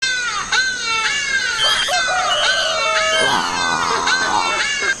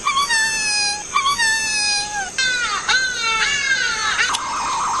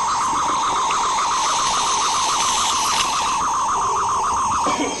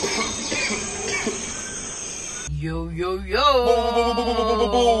Yo.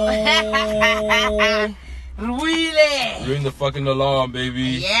 Really? Ring the fucking alarm,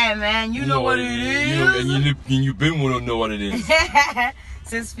 baby. Yeah, man. You know what it is. And you been want to know what it is.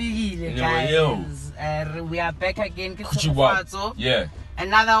 Since Fafawilde, Yo. we are back again. Yeah.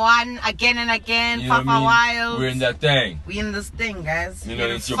 Another one, again and again. You know Fafawilde. We're in that thing. We in this thing, guys. You know,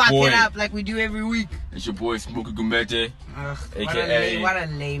 it's your fuck boy. It up like we do every week. It's your boy Smokey Gumete, aka what a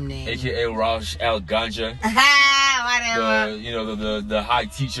lame name. aka Raush Al Ganja. Whatever. The high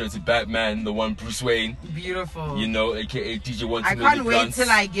teacher to Batman, the one Bruce Wayne. Beautiful. You know, aka teacher one. I can't wait till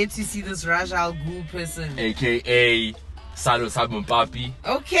I get to see this Raj Al Ghul person. Aka Sado Sabon Papi.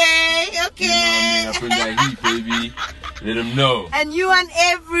 Okay. You know what I mean? I bring that heat, baby. Let them know. And you on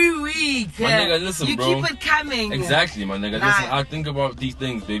every week. My nigga, listen, you bro. You keep it coming. Exactly, my nigga. Listen, I think about these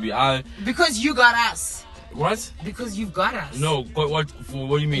things, baby. Because you got us. What? Because you've got us. No, what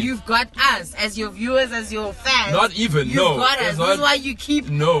do you mean? You've got us as your viewers, as your fans. Not even, you've no. Got us. This is why you keep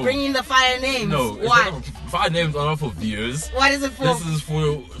bringing the fire names. No, what? Fire names are not for viewers. What is it for? This is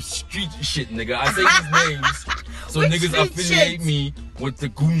for street shit, nigga. I say these names so niggas affiliate me with the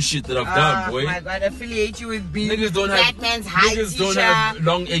goon shit that I've done, boy. Oh my god, affiliate you with being niggas don't Batman's hype Niggas teacher. Don't have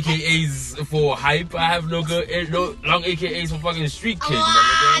long AKAs for hype. I have no long AKAs for fucking street kids,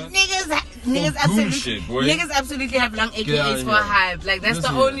 Niggas absolutely shit, boy. Niggas absolutely have long AKAs for hype. Like that's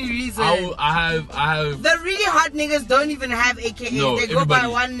the only reason. I have the really hot niggas don't even have AKAs. No, they go by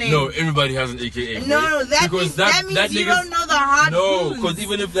one name. No, everybody has an AKA. No, that means you don't know the hard No, because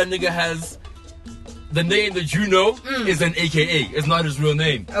even if that nigga has the name that you know is an AKA. It's not his real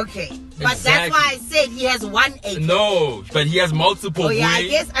name. Okay. But that's why I said he has one AKA. No, but he has multiple. Oh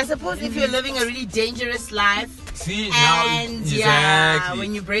yeah, I suppose if you're living a really dangerous life. See, exactly.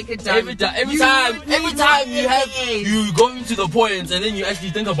 When you break it down. Every time you go into the points and then you actually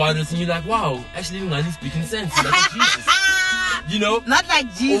think about it and you're like, wow, actually he's speaking sense. Like Jesus. You know? Not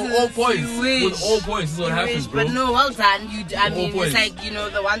like Jesus. All points. With all points is what happens, bro. But no, well done. It's like, you know,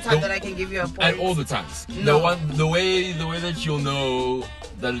 the one time that I can give you a point. And all the times. No. The way that you'll know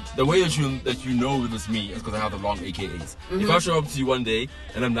the way that you know it was me is because I have the long AKAs. If I show up to you one day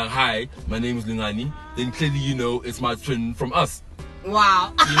and I'm like, hi, my name is Lingani, then clearly you know it's my twin from us.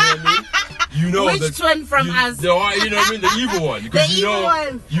 Wow. You know what I mean? You know which twin from us? You know what I mean? The evil one. Because the evil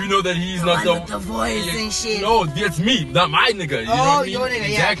one. You know that he's not the voice and shit. No, that's me, not my nigga. You know what I mean? Your nigga,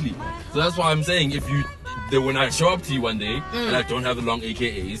 exactly. So that's why I'm saying when I show up to you one day and I don't have the long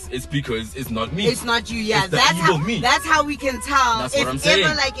AKAs, it's because it's not me. It's not you, yeah. It's the evil me. That's how we can tell. That's what I'm saying.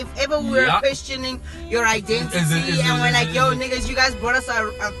 If ever we're questioning your identity and we're like, yo, niggas, you guys brought us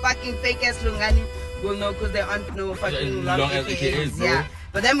a fucking fake ass Lungani, we'll know because there aren't no fucking long AKAs, bro. Yeah.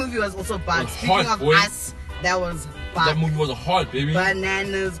 But that movie was also bad. Speaking of us, that was bad. That movie was hot, baby.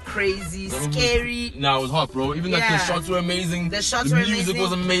 Bananas, crazy, scary. Nah, it was hot, bro. Even like the shots were amazing. The music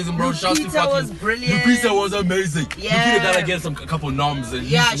was amazing, bro. Lupita was brilliant. Lupita was amazing. Yeah. Lupita gotta get a couple noms and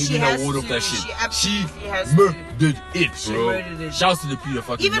she has award to. of that shit. She murdered it, bro. She murdered it. Shouts to Lupita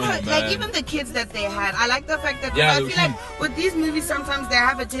fucking even the kids that they had. I like the fact that I feel like with these movies sometimes they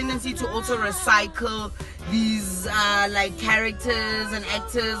have a tendency to also recycle these like characters and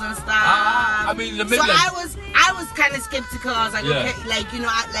actors and stuff. I was kind of skeptical. I was like, okay, like, you know,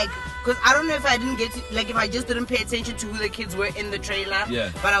 because I don't know if I didn't get to, like, if I just didn't pay attention to who the kids were in the trailer.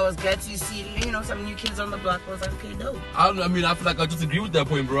 Yeah. But I was glad to see, you know, some new kids on the block. I was like, okay, dope. I feel like I just agree with that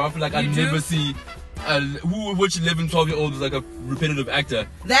point, bro. I feel like I never see which 11, 12-year-old is like a repetitive actor.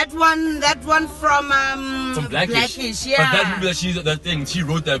 That one from Blackish, yeah. But that movie she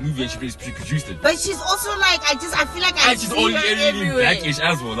wrote that movie and she produced it. But she's also like, I feel like I see her only everywhere. Blackish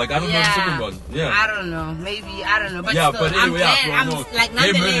as well. Like, I don't know what you're talking about. Yeah. I don't know. Maybe, I don't know. But yeah, still, but anyway, I'm like,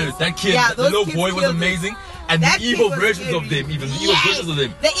 nonetheless. That kid, the little boy was amazing. And the evil versions of them, even the evil versions of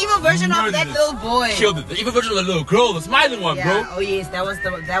them. The evil version of that little boy killed it. The evil version of the little girl, the smiling one, bro. Oh yes, that was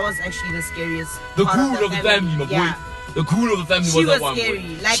actually the scariest. The cool of the family, my boy. The cool of the family was that one. She was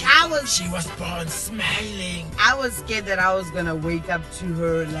scary. Boy. Like she was born smiling. I was scared that I was gonna wake up to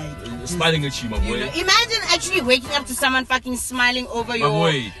her like smiling at you, my boy. You know, imagine actually waking up to someone fucking smiling over your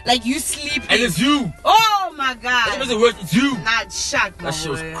boy. Like you sleeping. And it's you. Oh my god. That doesn't work, it's you. Not shocked, That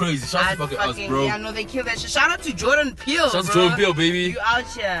shit was crazy. Shout out to fucking us, bro. Yeah, no, they killed that shit. Shout out to Jordan Peele. Shout out to Jordan Peele, baby. You out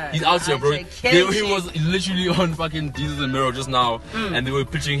here. He's out here, bro. He was literally on fucking Jesus and Mirror just now, and they were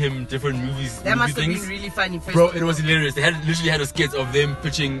pitching him different movies. That must have been really funny. Bro, it was hilarious. They literally had a skit of them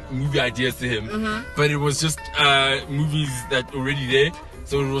pitching movie ideas to him, but it was just movies that were already there.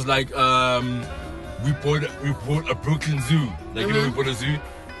 So it was like we bought a Brooklyn Zoo, like you know, we bought a zoo.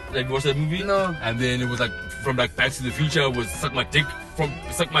 Like, you watched that movie? No. And then it was like from like Back to the Future was suck my dick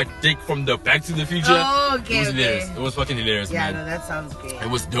from the Back to the Future. Oh, okay. It was hilarious. It was fucking hilarious, man. Yeah, no, that sounds good. It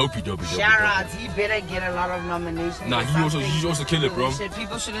was dopey. Shout out, he better get a lot of nominations. Nah, he also killed it, bro.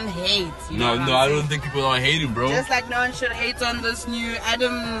 People shouldn't hate. No, I don't think people are hating, bro. Just like no one should hate on this new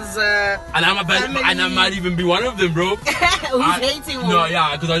Adams. And I might even be one of them, bro. Who's hating? No,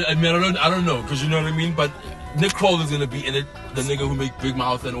 yeah, because I don't know, because you know what I mean. But Nick Kroll is gonna be in it, the nigga who make Big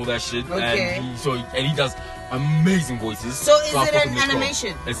Mouth and all that shit. Okay. And he does amazing voices. So is it an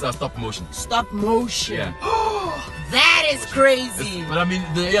animation? It's a stop motion. Stop motion. Yeah. That is crazy. But I mean,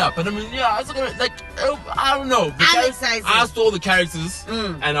 it's gonna, like, I don't know. I'm excited. I saw the characters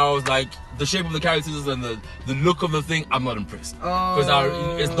and I was like, the shape of the characters and the look of the thing, I'm not impressed.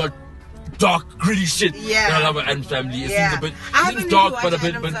 Because it's not dark, gritty shit. Yeah. That I love with Addams Family. It seems a bit dark, but a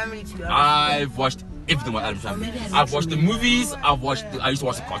bit. But I've watched everything with Addams Family. I've watched the movies. I used to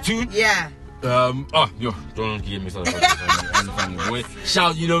watch the cartoon. Yeah. Don't give me something. Boy.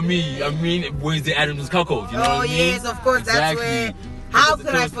 Shout, you know me. I mean, where's the Addams cuckold? You know what I mean? Yes, of course. Exactly. That's where. How could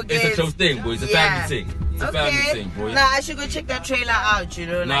I forget? It's a close thing, boy. It's a family thing. It's a family thing, boy. Nah, I should go check that trailer out, you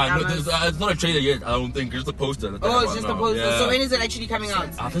know. Nah, it's not a trailer yet. I don't think. It's just a poster. It's just a poster. Yeah. So when is it actually coming out?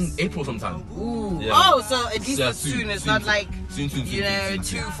 I think April sometime. Ooh. Yeah. So at least soon. It's not like soon,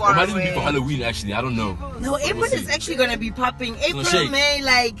 too far away. It might even be for Halloween, actually. I don't know. No, April is actually going to be popping. April, May,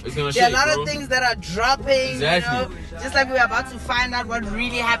 there are a lot of things that are dropping. Exactly. You know? Just like we're about to find out what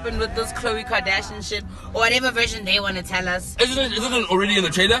really happened with this Khloé Kardashian shit, or whatever version they want to tell us. Isn't it already in the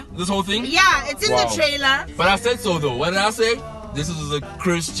trailer, this whole thing? Yeah, it's in the trailer. But I said so, though. What did I say? This is a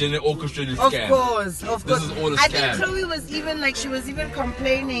Christian orchestrated scam. Of course. This is all a scam. I think Khloé was even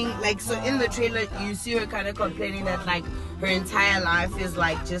complaining, so in the trailer, you see her kind of complaining that, her entire life is,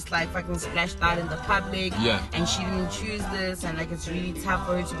 just, fucking splashed out in the public. Yeah. And she didn't choose this, and, it's really tough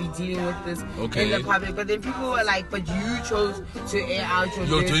for her to be dealing with this in the public. But then people were like, but you chose to air out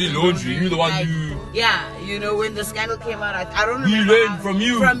your dirty laundry. You're the one who... Yeah, when the scandal came out, I don't remember. We learned from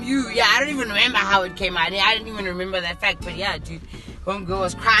you. From you. Yeah, I don't even remember how it came out. I didn't even remember that fact. But, yeah, dude. Homegirl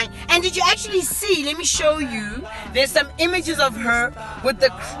was crying. And did you actually see, let me show you, there's some images of her with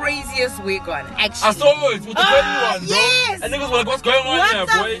the craziest wig on, actually. I saw it with the curly one, bro. Yes. And niggas were like, what's going on here,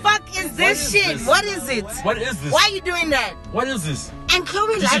 boy? What the fuck is this shit? What is it? What is this? Why are you doing that? What is this? And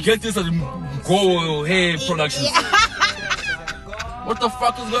Khloé Did you get this at Go Hair Productions? Yeah. What the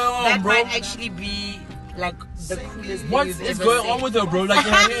fuck is going on, that bro? That might actually be, the coolest thing what is going on with her, bro? Her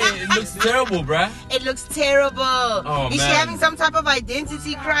hair, it looks terrible, bruh. It looks terrible. Oh, is she having some type of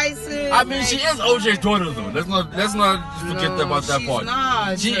identity crisis? I mean, she is OJ's daughter, though. Let's not forget about that part.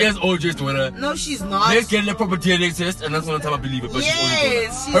 Not. She is OJ's daughter. No, she's not. Let's get a proper DNA test, and that's the only time I believe it. But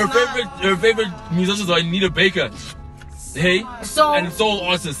yes, she's her favorite musicians are Anita Baker. Hey, and soul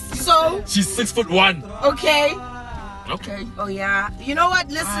artist. So she's 6'1". Okay. Oh yeah. You know what?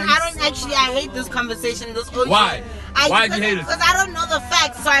 Listen, I hate this conversation. Why? Why do you hate it? Because I don't know the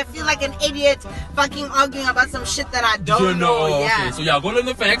facts, so I feel like an idiot fucking arguing about some shit that I don't know. Oh, okay. So go learn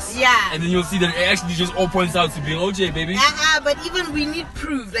the facts. Yeah. And then you'll see that it actually just all points out to being OJ, baby. But even we need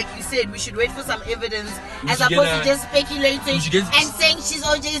proof, like you said. We should wait for some evidence as opposed to just speculating and saying she's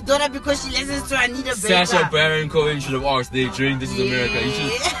OJ's daughter because she listens to Anita Baker. Sacha Baron Cohen should have asked during This Is America. He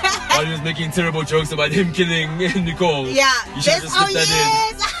should, while he was making terrible jokes about him killing Nicole. Yeah. You should just slip that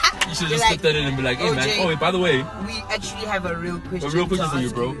in. You should just slip that in and be like, hey, man. Oh, wait, by the way. We actually have a real question. A real question for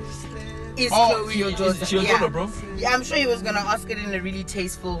you, bro. Is Khloé your daughter? She your daughter, bro. Yeah, I'm sure he was gonna ask it in a really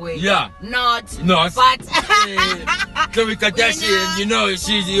tasteful way. Yeah. Not. But Khloé Kardashian,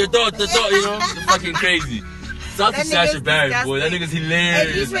 she's your daughter, it's fucking crazy. Shout to Sacha Baron, boy. That nigga's hilarious.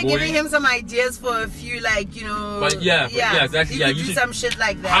 At least we're giving him some ideas for a few, But yeah, exactly. You do some shit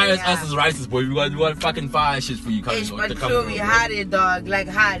like that. Hire us as writers, boy. We got fucking fire shit for you coming. But Khloé, hide it, dog.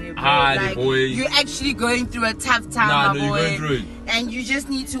 Hide it, bro. Hide it, boy. You're actually going through a tough time, my boy. You're going through it. And you just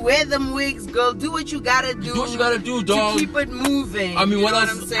need to wear them wigs, girl. Do what you gotta do. Do what you gotta do, dog. To keep it moving. I mean, what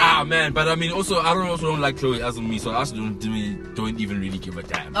else? Man. But I mean, also, I don't like Khloé as of me, so I actually don't even really give a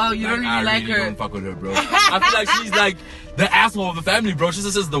damn. Oh, you don't really like her? I don't fuck with her, bro. I feel like she's the asshole of the family, bro. She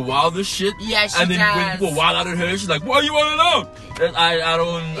just says the wildest shit. Yeah, she And then when people wild out at her, she's like, "What you wanna know?" And I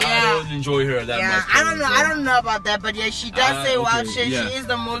don't enjoy her that much. I don't know about that, but yeah, she does say wild shit. Yeah. She is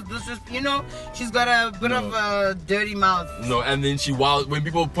the most she's got a bit of a dirty mouth. No, and then when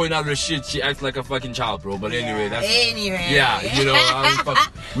people point out her shit, she acts like a fucking child, bro. But anyway, yeah, I don't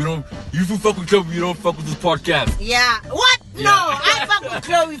fuck. You fuck with Khloé, you don't fuck with this podcast. Yeah. What? No, I fuck with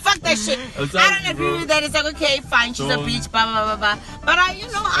Khloé. Fuck that shit. I don't agree with that. It's like, okay, fine, she's a bitch, blah, blah, blah, blah. But I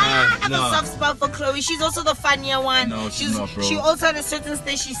have a soft spot for Khloé. She's also the funnier one. No, she's not, bro. She also at a certain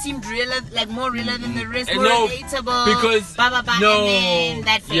stage, she seemed realer, like more realer than the rest, more relatable. Because, blah, blah, blah, and then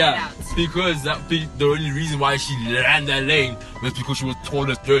that faded out. Because the only reason why she ran that lane was because she was tall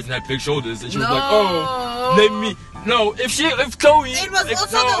as dirt and had big shoulders. And she was like, oh, let me... No, if Khloé... It was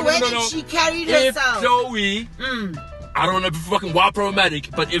also the way that she carried herself. If Khloé... I don't know if it's fucking wild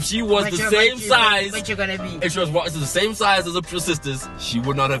problematic, but if she was the same size, what you're gonna be? If she was the same size as her sisters, she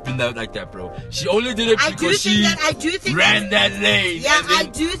would not have been that like that, bro. She only did it because she ran that lane. Yeah, I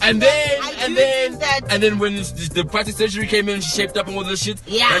do think and then when the plastic surgery came in, she shaped up and all this shit.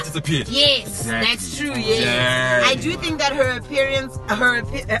 Yeah, that disappeared. Yes, exactly. That's true. Yes, I do think that her appearance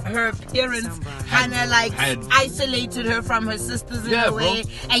kind of like isolated her from her sisters in a way,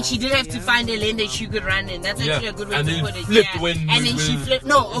 and she did have to find a lane that she could run in. That's actually a good way to put it. She flipped.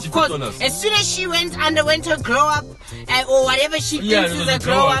 No, of course. As soon as she underwent her glow up or whatever she thinks is a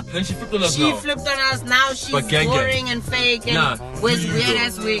glow up, then she flipped on us. Now she's boring and fake and wears weird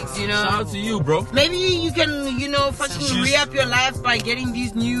ass wigs. You know. Shout out to you, bro. Maybe you can, fucking re-up your life by getting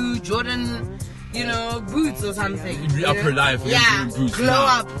these new Jordan, boots or something. Re-up her life. Boots. Glow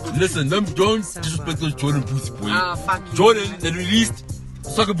up. Listen, don't disrespect those Jordan boots, boy. Fuck you. Jordan, they released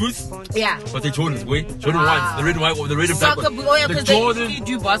soccer boots? Yeah. But they're Jordans, boy. Jordan ones. The red and white, the red and black ones. Soccer boots. Oh, yeah, because they usually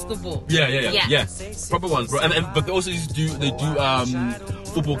do basketball. Yeah. Proper ones, bro. But they also used to do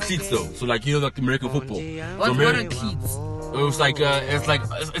football cleats, though. So, like, like American football. What are cleats? It's like it's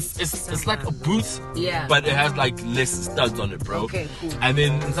like a boot, but it has like less studs on it, bro. Okay, cool. And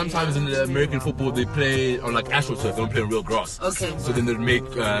then sometimes in the American football they play on like astroturf. They don't play on real grass. Okay. So then they make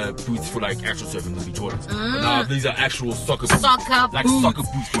boots for like astroturf and they'll be Jordans. But now these are actual soccer boots. Soccer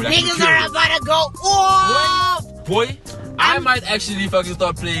boots. Boy. Niggas are about to go off. Boy, I might actually fucking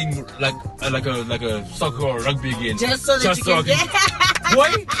start playing like a soccer or rugby again. Just so that you can get. Boy,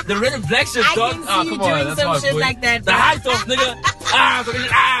 the red and black shit, dog. I can see you doing some shit like that. The high tops, nigga.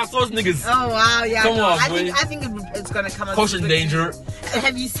 Those niggas. Oh wow, yeah. Come on, I think it's gonna come out. Caution danger.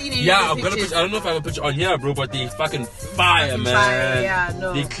 Have you seen any? Yeah, I'm gonna picture. I don't know if I have a picture on here, bro, but they fucking fire, man. Fire, yeah,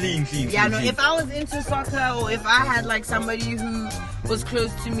 no. They clean. Yeah, no. If I was into soccer, or if I had like somebody who was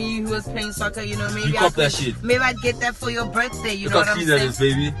close to me who was playing soccer, maybe maybe I'd get that for your birthday. You know what I'm saying? That is,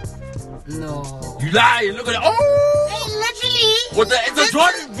 baby. No. You lie. Look at it. Oh. They literally. It's a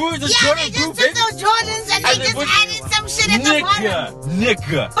Jordan boot. It's a Jordan boot, baby. Yeah, they just took those Jordans and they just added some shit at the bottom.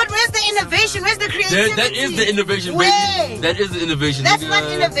 Nigga. But where's the innovation? Where's the creativity? That is the innovation, baby. That is the innovation. That's not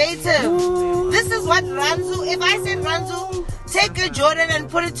innovative. This is what Ranzu. If I said Ranzu, take a Jordan and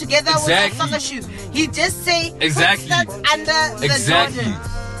put it together with a soccer shoe. He just say put that under the Jordan.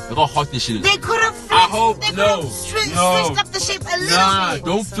 Look how hot this shit is. They could have switched up the shape a little bit.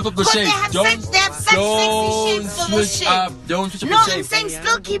 Don't flip up the shape. They have such sexy shapes for this shape. Don't switch up the shape. I'm saying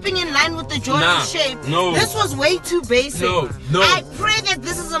still keeping in line with the Jordan shape. No. This was way too basic. No. I pray that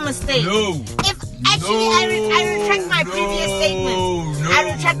this is a mistake. No. I retract my previous statements. I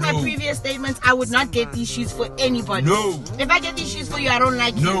retract my previous statements. I would not get these shoes for anybody. No. If I get these shoes for you, I don't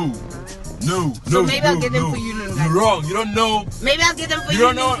like you. No. So maybe I'll get them for you. You're wrong. You don't know. Maybe I'll get them for you.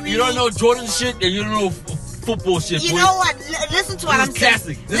 You don't know Jordan shit and you don't know football shit. You know what? Listen to what I'm saying.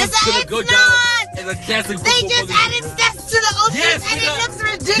 Listen, it's not. It's a classic. They just added steps to the ocean and it looks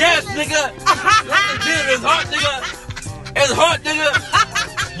ridiculous. Yes, nigga. It's hot, nigga. It's hot, nigga.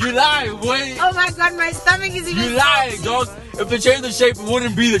 You lie, boy. Oh my god, my stomach is even. You lie, dog. If they changed the shape, it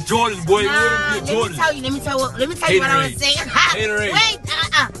wouldn't be the Jordan, boy. It wouldn't be a Jordan. Let me tell you what I was saying. Wait,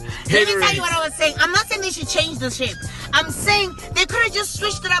 let me tell you what I was saying. I'm not saying they should change the shape. I'm saying they could have just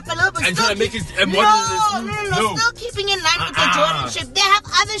switched it up a little bit. And try to make it No. Still keeping in line with the Jordan shape. They have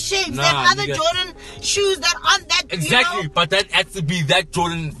other shapes. They have other Jordan shoes that aren't that. Exactly, but that had to be that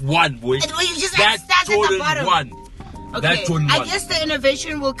Jordan 1, boy. And you just that Jordan at the bottom. 1. Okay, I guess the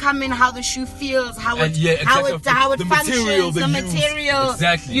innovation will come in how the shoe feels, how it functions, the material,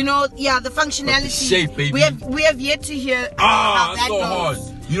 exactly. The functionality, the shape, baby. We have yet to hear how that so goes.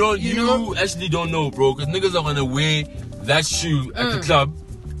 Hard. You actually don't know, bro, because niggas are gonna wear that shoe at the club,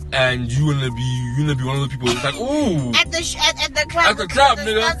 and you're gonna be one of the people who's like, ooh, at the club,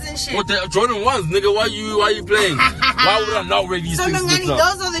 nigga. What the Jordan 1s, nigga? Why you playing? Why would I not wear these things? So Lungani,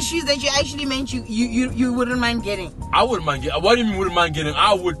 those are the shoes that you actually meant you wouldn't mind getting. I wouldn't mind getting. What do you mean wouldn't mind getting?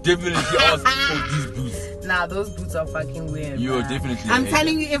 I would definitely ask for these boots. Nah, those boots are fucking weird. You are definitely. I'm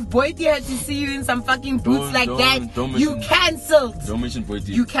telling you, if Boity had to see you in some fucking boots you cancelled. Don't mention Boity.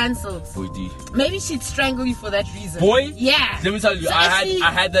 You cancelled. Boity. Maybe she'd strangle you for that reason. Boy? Yeah. Let me tell you, So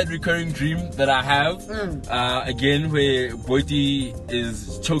I had that recurring dream that I have again, where Boity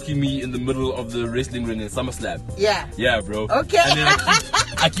is choking me in the middle of the wrestling ring in SummerSlam. Yeah. Yeah, bro. Okay. And then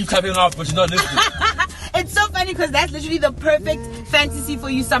I keep tapping off, but she's not listening. It's so funny because that's literally the perfect fantasy for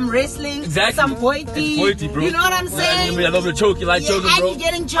you. Some wrestling, some Boity. Boity, bro. You know what I'm saying? I love the choke. You like choking, bro. And you're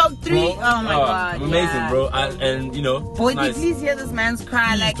getting choked 3. Bro. Oh my god. Amazing, bro. And you know, Boity, nice. please hear this man's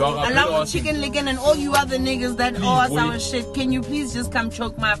cry. Please, like, dog, along with Chicken Licken and all you other niggas that please, owe us boy. our shit. Can you please just come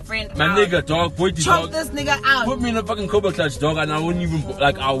choke my friend My out? nigga, dog. Boity, choke dog. this nigga out. Put me in a fucking Cobra clutch, dog, and I won't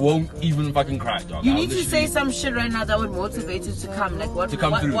even fucking cry, dog. You need to say some shit right now that would motivate you to come. Like, what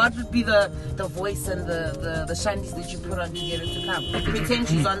would be the voice and the shandies that you put on to get her to come? Pretend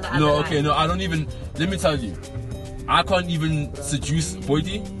she's on the other line. I don't even. Let me tell you, I can't even seduce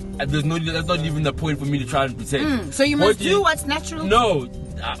Boity. And that's not even the point for me to try and pretend. So you must do what's natural. No,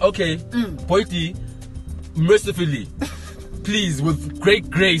 okay. Boity, mercifully, please, with great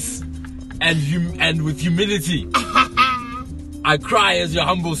grace and with humility, I cry as your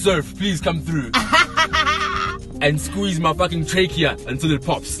humble serf. Please come through and squeeze my fucking trachea until it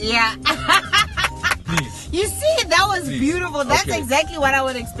pops. Yeah. Please. You see, that was beautiful. That's exactly what I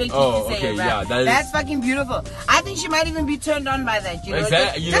would expect you to say, okay, bro. yeah, that's fucking beautiful. I think she might even be turned on by that, you know?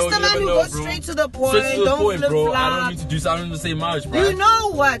 Exactly. Just the man who goes straight to the point. Don't flip bro. flop. I don't need to do something to say much, bro. You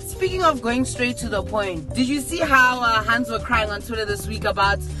know what? Speaking of going straight to the point, did you see how Hans were crying on Twitter this week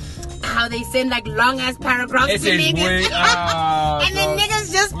about how they send like long ass paragraphs to niggas? And then niggas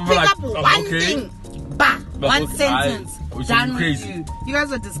just pick up one thing. Bah, one sentence. Done with you. You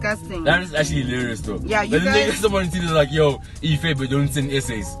guys are disgusting. That is actually hilarious though. Yeah, you guys. Someone sees it like, yo, Ife, but don't send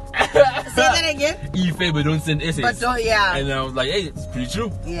essays. Say that again. Ife, but don't send essays. But don't, yeah. And I was like, hey, it's pretty true.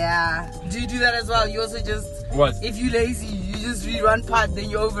 Yeah. Do you do that as well? You also just what? If you lazy, you just read one part, then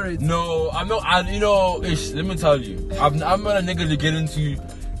you're over it. No, I'm not. Let me tell you, I'm not a nigga to get into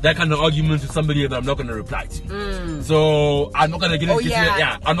that kind of argument with somebody that I'm not gonna reply to. So I'm not gonna get into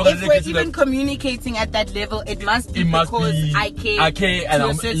I'm not gonna get into If we're even communicating at that level, it must be I care and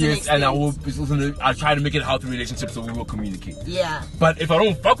I'll try to make it a healthy relationship, so we will communicate. Yeah. But if I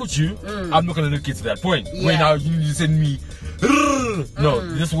don't fuck with you, I'm not gonna get to that point. Yeah. Where now you send me. No,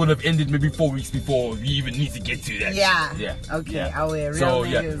 this would have ended maybe 4 weeks before we even need to get to that. Yeah. Yeah. Okay. Yeah. Real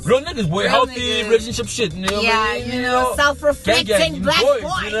niggas. Real niggas, boy. Healthy relationship shit. You know you know, self-reflecting black boy.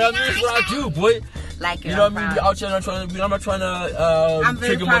 You know what I mean? That's what I do, boy. Like, you know what I mean? Out here, I'm not trying to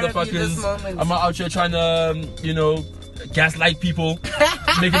trigger motherfuckers. I'm not out here trying to, gaslight people,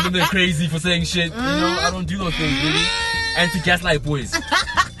 making them look crazy for saying shit. You know, I don't do those things, really. Anti-gaslight boys.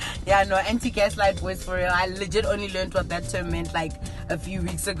 Yeah, no, anti-gaslight boys for real. I legit only learned what that term meant like a few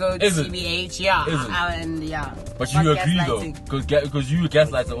weeks ago. TBH, yeah. But you agree though, because you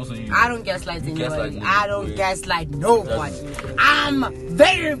gaslight also you. I don't gaslight anybody. I don't gaslight nobody. I'm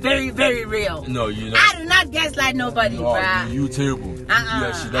very, very, very real. No, you're not. I do not gaslight nobody, bruh. You terrible.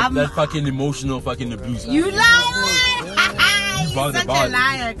 That fucking emotional fucking abuse. You lie. You're such a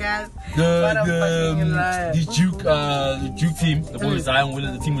liar, guys. The Duke team, the team with Zion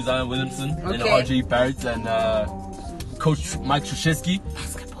Williamson and RJ Barrett and Coach Mike Krzyzewski.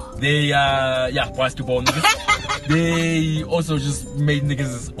 Basketball. They basketball niggas. They also just made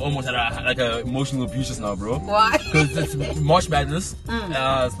niggas almost like a emotional abuse just now, bro. Why? Because it's March Madness.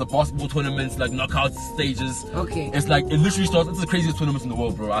 It's the basketball tournaments, like knockout stages. Okay. It's like it literally starts. It's the craziest tournament in the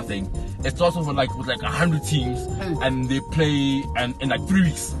world, bro. I think it starts off with like 100 teams, and they play, and in like 3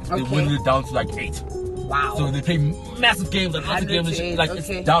 weeks they whittle it down to like 8. Wow. So they play massive games, like lots of games, and shit. Like it's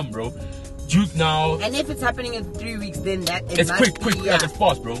dumb, bro. Duke now. And if it's happening in 3 weeks, then it's quick, like it's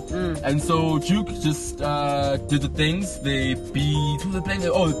fast, bro. And so Duke just did the things. They beat who they're playing.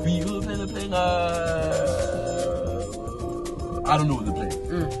 They're playing. I don't know what they're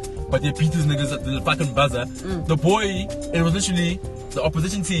playing. But they beat these niggas at the fucking buzzer. The boy, it was literally the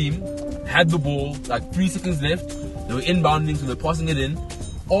opposition team had the ball, like 3 seconds left. They were inbounding, so they're passing it in.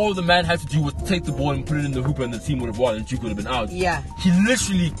 All the man had to do was take the ball and put it in the hoop, and the team would have won, and Duke would have been out. Yeah. He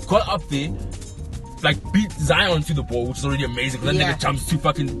literally got up there, like beat Zion to the ball, which is already amazing because that nigga jumps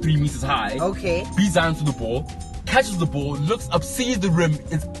 3 meters high. Okay. Beat Zion to the ball, catches the ball, looks up, sees the rim,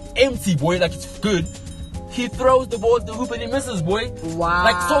 it's empty, boy, like it's good. He throws the ball at the hoop and he misses, boy. Wow.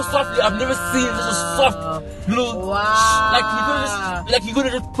 Like so softly. I've never seen such a soft little. Wow. Like he could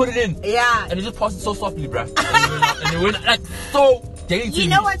have just put it in. Yeah. And he just passed it so softly, bruh. And it went like so dating. You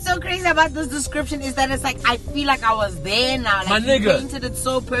know what's so crazy about this description is that it's like I feel like I was there now. Like my nigga, painted it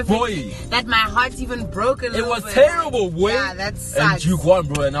so perfectly that my heart's even broken. It was terrible, boy. Yeah, that sucks. And Duke won,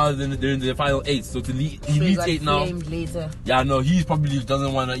 bro, and now they're in the final 8. So he leads 8 now. Later. Yeah, no, he probably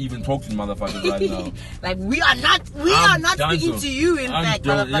doesn't want to even talk to the motherfuckers right now. Like we are not speaking to you. In fact,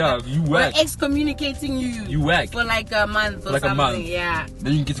 yeah, you whack. We're excommunicating you. You whack for like a month or like something. A month. Yeah.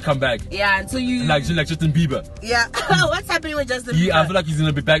 Then you can get to come back. Yeah, until you like Justin Bieber. Yeah. What's happening with Justin Bieber? I feel like he's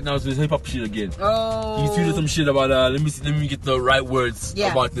gonna be back now to his hip hop shit again. Oh. He tweeted some shit about let me get the right words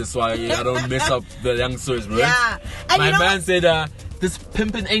about this so I don't mess up the youngsters, bro. Yeah. And my man said this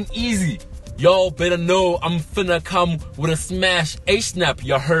pimping ain't easy. Y'all better know I'm finna come with a smash A-snap,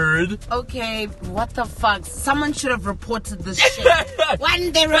 you heard? Okay, what the fuck? Someone should have reported this shit.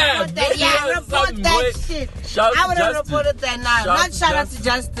 When they report that, report that shit. I would have reported that now. Shout out to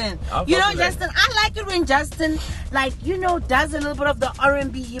Justin. You know, Justin, I like it when Justin, like, you know, does a little bit of the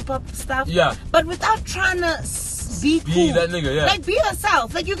R&B hip-hop stuff. Yeah. But without trying to be cool. That nigga, yeah. Like, be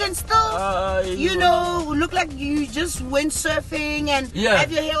yourself. Like, you can still, you know, look like you just went surfing and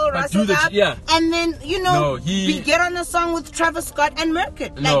have your hair all rustled up. Yeah. And then, you know, get on a song with Travis Scott and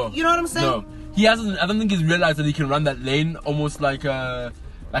Mercury. Like, you know what I'm saying? No. He hasn't, I don't think he's realized that he can run that lane almost like a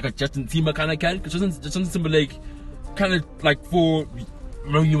Justin Timberlake kind of cat. Because Justin Timberlake kind of like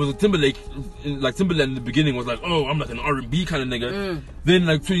when he was a Timberlake, like Timberland in the beginning was like, oh, I'm like an R&B kind of nigga. Then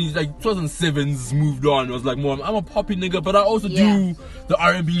like 2007's moved on. It was like more, I'm a poppy nigga, but I also do the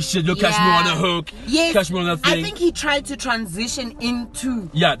R&B shit. You'll catch me on a hook. Yes. Catch me on that thing. I think he tried to transition into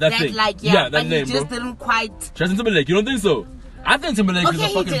that thing. Like, that but name, he just bro. didn't quite. Justin Timberlake, you don't think so? I think Timberlake is a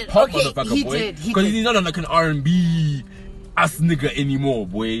fucking pop motherfucker, boy. Because he's not like an R&B ass nigga anymore,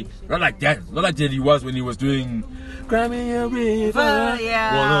 boy. Not like that. Not like that he was when he was doing Grammy a River.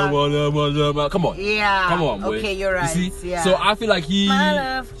 Yeah. Wanna, come on. Yeah. Come on, boy. Okay, you're right. You see? Yeah. So I feel like My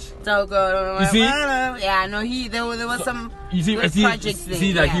love. So good. You see? Yeah, no, there was some projects there.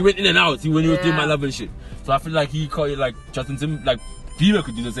 See, like he went in and out when he was doing My Love and shit. So I feel like he called it like Justin Tim, like Bieber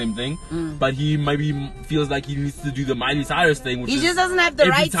could do the same thing, but he maybe feels like he needs to do the Miley Cyrus thing. Which he just doesn't have the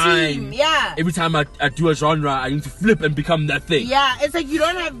right team. Yeah. Every time I do a genre, I need to flip and become that thing. Yeah, it's like you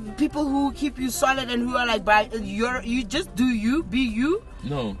don't have people who keep you solid and who are like, you just do you, be you.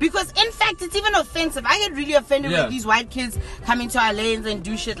 No. Because in fact, it's even offensive. I get really offended when these white kids come into our lanes and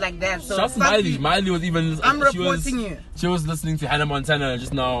do shit like that. So shout out to Miley was even. I'm reporting you. She was listening to Hannah Montana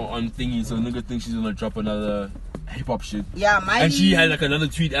just now on thingy, so nigga thinks she's gonna drop another hip hop shit. Yeah, Miley. And she had like another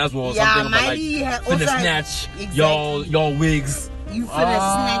tweet as well. Yeah, something Miley about like finna snatch y'all wigs. You finna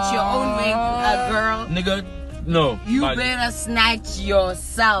snatch your own wig, girl. Nigga, no. You better snatch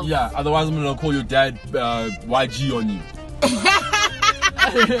yourself. Yeah, otherwise I'm gonna call your dad YG on you.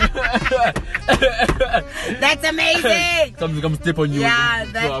 That's amazing. Something come step on you. Yeah,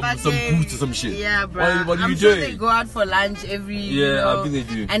 with some boots or some shit. Yeah, bro. What are I'm you sure doing? They go out for lunch every. Yeah, I think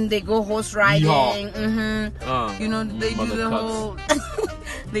they do. And they go horse riding. Mm-hmm. You know, they do the whole.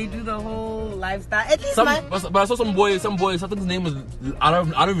 They do the whole lifestyle. At least but I saw some boy. I think his name was. I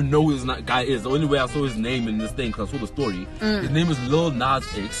don't even know who this guy is. The only way I saw his name in this thing because I saw the story. His name is Lil Nas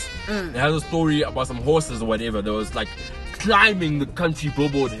X. It has a story about some horses or whatever. There was like climbing the country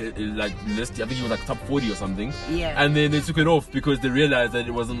billboard like list. I think he was like top 40 or something. Yeah. And then they took it off because they realized that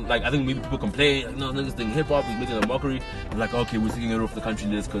it wasn't like, I think maybe people complain, like, no, this thing hip hop is making a mockery. They're like, okay, we're taking it off the country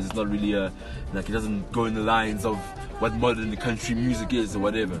list because it's not really like it doesn't go in the lines of what modern country music is or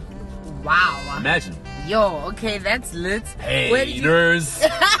whatever. Wow. Imagine. Yo, okay, that's lit. Haters.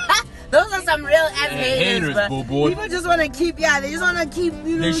 Those are some real ass haters, but billboard. people just want to keep, they just want to keep,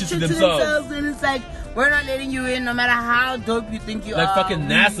 shit to themselves, and it's like, we're not letting you in no matter how dope you think you are. Like fucking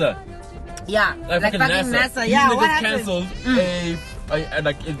NASA. Yeah, like fucking NASA. Yeah, what happened? Canceled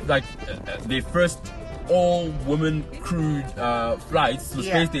their first all-women crewed flights to the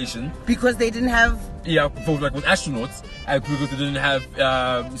space station because they didn't have. Yeah, for like with astronauts, and because they didn't have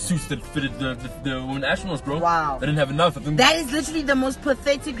suits that fitted the women astronauts, bro. Wow. They didn't have enough. I think that is literally the most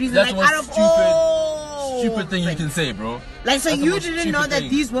pathetic reason. That's like, out of stupid thing you can say, bro. Like, so you didn't know that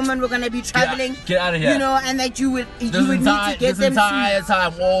these women were gonna be traveling. Get out of here. You know, and that you would need to get them. This entire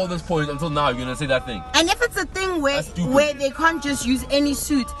time, all this point until now, you're gonna say that thing. And if it's a thing where they can't just use any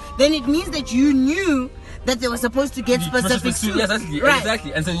suit, then it means that you knew that they were supposed to get specific suits. Yes,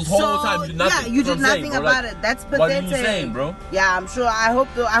 exactly. And so this whole time you did nothing. Yeah, you did nothing about it. That's pathetic. What are you saying, bro? Yeah, I'm sure. I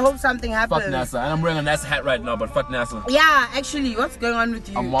hope something happens. Fuck NASA. And I'm wearing a NASA hat right now, but fuck NASA. Yeah, actually, what's going on with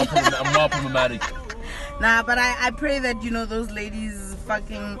you? I'm more problematic. Nah, but I pray that, those ladies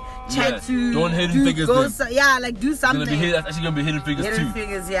fucking chat to. Don't Hidden Figures. Do something. That's actually gonna be Hidden Figures too. Hidden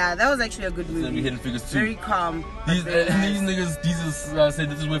Figures, yeah, that was actually a good movie. It's gonna be Hidden Figures too. Very calm. These niggas, Jesus said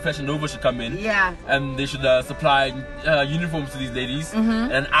this is where Fashion Nova should come in. Yeah. And they should supply uniforms to these ladies.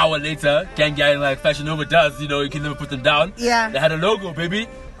 And an hour later, gang like Fashion Nova does, you know, you can never put them down. Yeah. They had a logo, baby.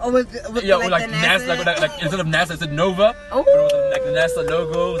 Oh, with like the NASA? Like instead of NASA, it said Nova. Oh. But it was like the NASA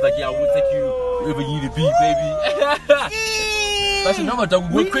logo. It was like, yeah, we'll take you wherever you need to be, baby. Fashion Nova,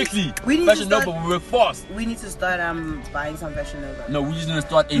 dog, we work quickly. Fashion Nova, we work fast. We need to start buying some Fashion Nova. No, we just need to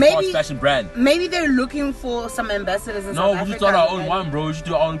start a fast fashion brand. Maybe they're looking for some ambassadors in South Africa. No, we should start our own one, bro. We should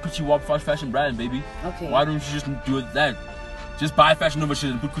do our own CooochieNova fast fashion brand, baby. Okay. Why don't you just do it that? Just buy Fashion Nova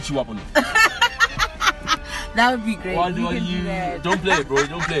shit and put CooochieNova on it. That would be great. Why do you? Don't play it, bro.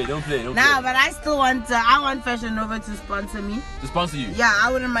 Don't play. Nah, but I still want. I want Fashion Nova to sponsor me. To sponsor you? Yeah, I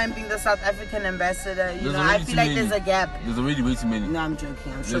wouldn't mind being the South African ambassador. You know, I feel like there's a gap. There's already way too many. No, I'm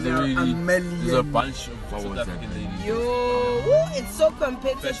joking. I'm sure there are a million. There's a bunch of South African ladies. Yo, it's so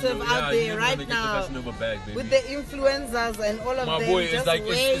competitive out there right now. With the influencers and all of them. My boy, it's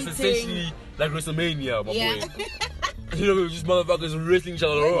essentially like Wrestlemania, my boy. You know, just motherfuckers wrestling each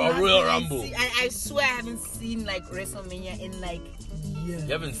other a Royal Rumble. I swear I haven't seen like WrestleMania in like years.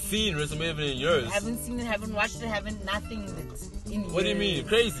 You haven't seen WrestleMania in years? I haven't seen it, haven't watched it, haven't nothing in it. What do you mean?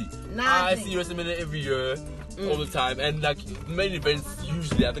 Crazy. Nothing. I see WrestleMania every year, all the time, and like main events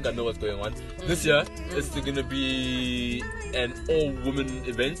usually I think I know what's going on. This year it's gonna be an all-woman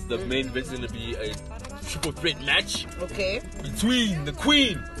event. The main event is gonna be a triple threat match. Okay. Between the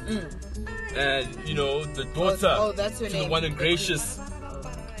Queen and you know the daughter. Oh, that's her name. The one in Gracious.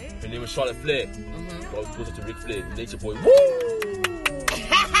 Her name was Charlotte Flair. Well, daughter to Ric Flair, Nature Boy. Woo!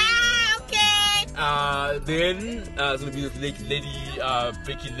 Then it's gonna be this lady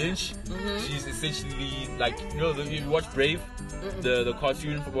Becky Lynch. She's essentially like, you know, if you watch Brave, the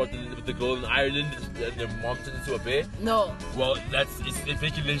cartoon about the girl in Ireland and the mom turned into a bear. No. Well,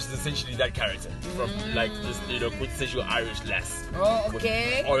 Becky Lynch is essentially that character from like this, you know, quintessential Irish lass. Oh,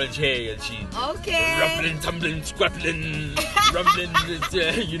 okay. With orange hair and she rumbling, tumbling, scrappling,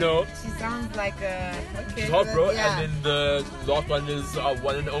 rumbling, you know. She sounds like a she's hot, bro. Yeah. And then the last one is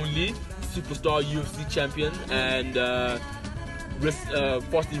one and only superstar UFC champion and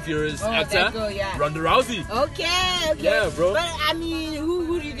Fast and Furious actor, Ronda Rousey. Okay. Yeah, bro. But I mean,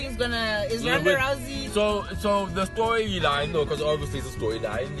 who do you think is Ronda Rousey? So the storyline, no, because obviously it's a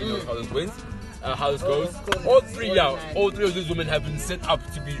storyline. You know how this wins, how this goes. All three of these women have been set up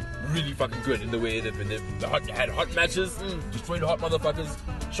to be really fucking good in the way they've had hot matches, destroyed hot motherfuckers.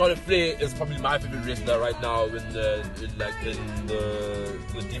 Charlotte Flair is probably my favorite wrestler right now in the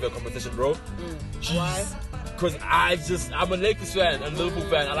Diva competition, bro. Why? Because I'm a Lakers fan and Liverpool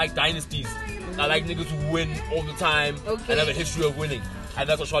fan. I like dynasties. I like niggas who win all the time and have a history of winning. And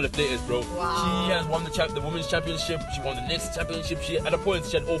that's what Charlotte Flair is, bro. Wow. She has won the women's championship. She won the next championship. At a point,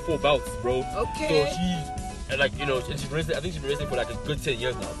 she had all 4 belts, bro. Okay. So she's like, you know, and she's been wrestling. I think she's been wrestling for like a good 10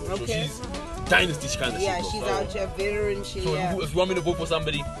 years now, bro. Okay. So she's dynasty kind of shit. Yeah, she's out here, veteran shit. So if you want me to vote for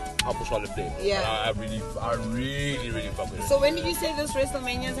somebody, I'll put Charlotte Flair. Yeah. I really fuck with her. So when did you say this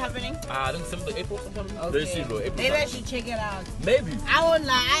WrestleMania is happening? I think 7th of April sometime. Okay. Very soon, bro. Maybe I should check it out. Maybe. I won't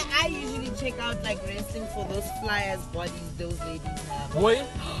lie. I usually check out like wrestling for those flyers bodies those ladies have. Boy.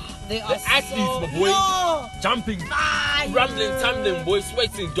 They are athletes, my boy. No. Jumping, rumbling, tumbling, boy,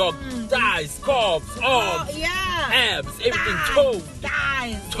 sweating, dog, thighs, calves, arms, abs, everything, toes,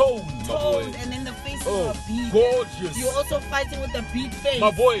 my boy. And then the faces are beat. Gorgeous. You're also fighting with the beat face.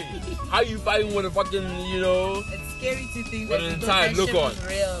 My boy, how you fighting with a fucking, you know? It's scary to think that that shit was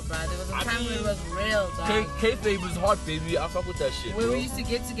real, bro. There was a time when it was real, dog. K-Fave was hot, baby. I fuck with that shit, where bro. we used to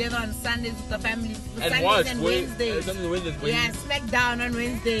get together on Sundays with the family. And watch, and Wednesdays. Yeah, Smackdown on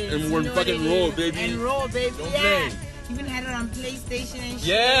Wednesdays. And we're fucking Raw, baby. And Raw, baby. Don't play. Even had it on PlayStation and shit.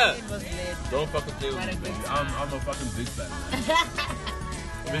 Yeah. It was lit. Don't fucking play with me, baby. I'm a fucking big fan, man.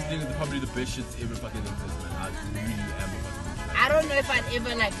 Wrestling is probably the best shit ever fucking exists, man. I really am a fucking fan. I don't know if I'd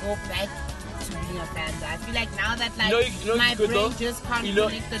ever like go back to being a fan, though. I feel like now that like my brain just can't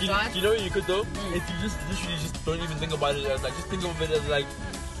connect the dots. You know what you could do? If you just literally just don't even think about it as like, just think of it as like,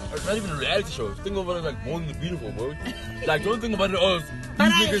 not even a reality show. Think of it as like Bold and the Beautiful, bro. Like, don't think about it as but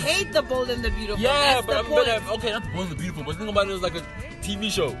I hate the Bold and the Beautiful. Yeah, that's but okay, not Bold and the Beautiful, but think about it as like a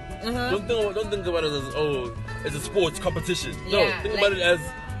TV show. Don't think about it as it's a sports competition. No, think about it as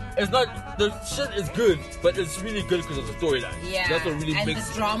it's not the shit is good, but it's really good because of the storyline. Yeah. That's what really and makes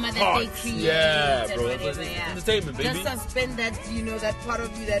the drama that they create. Yeah, bro. Whatever, It's entertainment, baby. Just suspend that, that part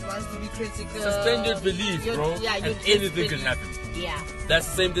of you that wants to be critical. Suspend your belief, bro. Yeah, and anything can happen. Yeah. That's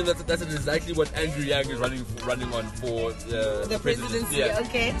the same thing. That's exactly what Andrew Yang is running on for the presidency. Yeah.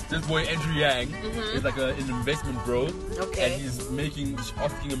 Okay. This boy Andrew Yang is like an investment bro. Okay. And he's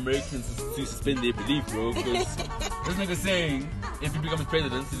asking Americans to suspend their belief, bro. Because this nigga saying if he becomes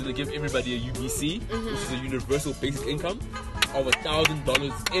president, he's gonna give everybody a UBC, which is a universal basic income of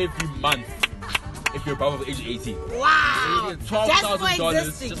 $1,000 every month. If you're above the age of 18. Wow! $12,000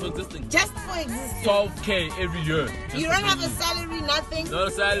 just for existing. Just for existing. 12K every year. You don't have a salary, nothing. No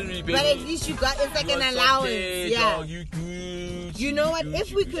salary, baby. But at least you got, it's like an allowance. Yeah. Dog, you know what?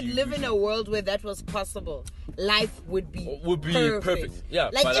 If we could live in a world where that was possible, life would be perfect. Yeah.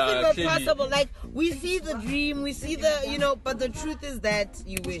 Like but, if it were clearly, possible, like we see the dream, we see the, but the truth is that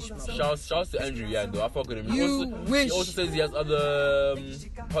you wish. Shouts to Andrew Yang, though. I fuck with him. Wish. He also says he has other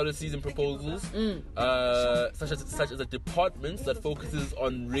policies and proposals, such as a department that focuses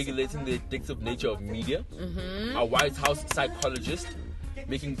on regulating the addictive nature of media, a White House psychologist,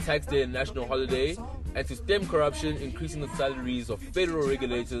 making tax day a national holiday, and to stem corruption, increasing the salaries of federal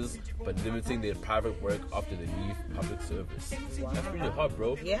regulators but limiting their private work after they leave public service. Wow. That's really hard,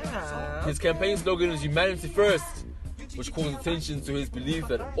 bro. Yeah. His campaign slogan is humanity first, which calls attention to his belief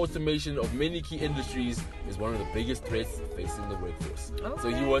that automation of many key industries is one of the biggest threats facing the workforce. Okay. So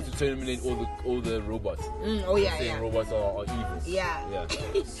he wants to terminate all the robots. Saying robots are evil. Yeah.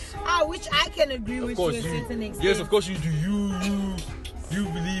 Which I can agree with to a certain extent. Yes, of course you do. You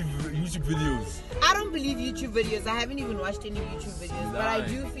believe YouTube videos? I don't believe YouTube videos. I haven't even watched any YouTube videos. But I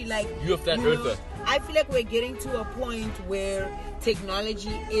do feel like you're a flat earther. I feel like we're getting to a point where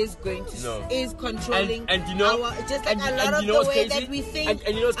technology is going to is controlling and our just like a lot of the way that we think,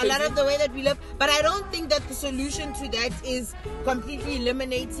 a lot of the way that we live. But I don't think that the solution to that is completely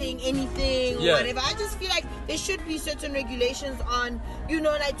eliminating anything or whatever. I just feel like there should be certain regulations on,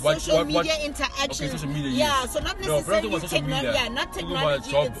 like social media interaction. Okay, social media so not necessarily technology, not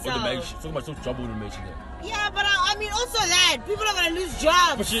technology itself. Talking about job automation here. Yeah, but I mean also that people are gonna lose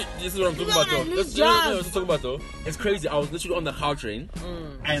jobs. But this is what I'm talking about though. Let's talk about though. It's crazy. I was literally on the car train,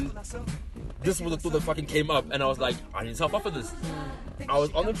 and this was the thought that fucking came up, and I was like, I need help for this. I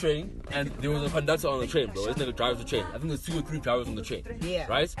was on the train, and there was a conductor on the train, bro. This nigga drives the train. I think there's 2 or 3 drivers on the train. Yeah.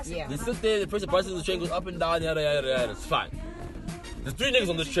 Right? Yeah. They sit there, they press the buttons, the train goes up and down, yada yada yada. It's fine. There's 3 niggas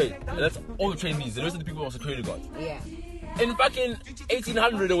on this train, and that's all the train needs. The rest of the people are security guards. Yeah. In fucking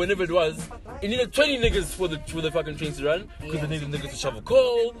 1800 or whenever it was, it needed 20 niggas for the fucking trains to run, because they needed niggas to shovel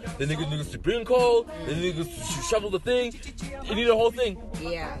coal, they needed niggas to bring coal, they needed niggas to shovel the thing. It needed a whole thing.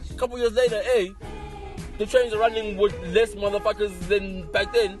 Yeah. A couple years later, the trains are running with less motherfuckers than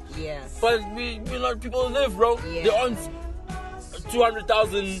back then. Yeah. But we let people live, bro. Yeah. There aren't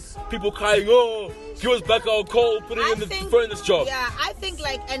 200,000 people crying, give us back our coal, put it in the furnace job. Yeah, I think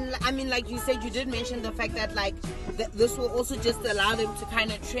and I mean, like you said, you did mention the fact that this will also just allow them to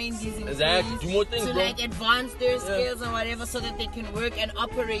kind of train these employees do more things, to bro. advance their skills and whatever, so that they can work and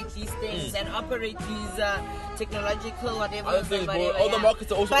operate these things and operate these technological whatever. All the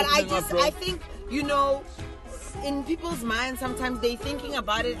markets are also opening up, bro. I think in people's minds, sometimes they're thinking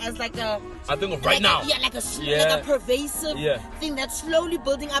about it as like a... I think of right now. Like a pervasive thing that's slowly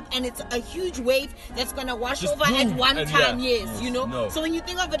building up, and it's a huge wave that's going to wash over at one time, No. So when you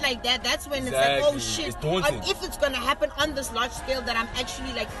think of it like that, that's when it's like, oh shit. It's daunting. If it's going to happen on this large scale that I'm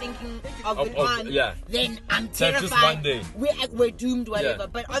actually thinking of it on, then I'm terrified. Just one day. We're doomed, whatever.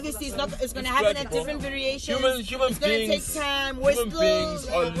 But obviously it's going to happen at different variations. Human it's going to take time. Human beings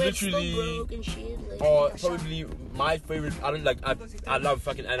are literally... broke and shit. Or probably my favorite. I love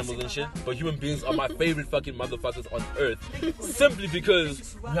fucking animals and shit, but human beings are my favorite fucking motherfuckers on earth, simply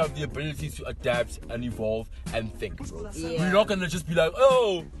because we have the ability to adapt and evolve and think, bro. We're not gonna just be like,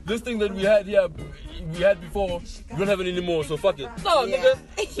 oh, this thing that we had before, we don't have it anymore, so fuck it. No, nigga,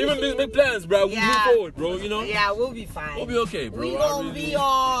 human beings make plans, bro. We move forward, bro. Yeah, we'll be fine. We'll be okay, bro. We gonna be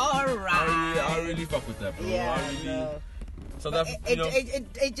alright. I really fuck with that, bro. Yeah, so that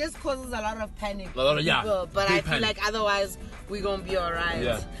it just causes a lot of panic. People, but I feel like otherwise we're gonna be alright.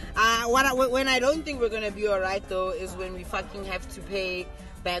 Yeah. When I don't think we're gonna be alright though is when we fucking have to pay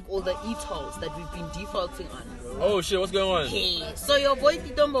back all the e-tolls that we've been defaulting on, bro. Oh shit, what's going on? Hey, so your boy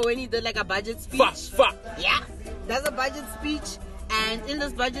Titombo, when he did a budget speech. Fuck. Yeah, that's a budget speech. And in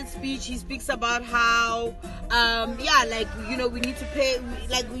this budget speech, he speaks about how, we need to pay,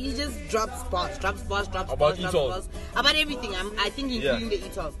 we just drops bars about everything. I think including the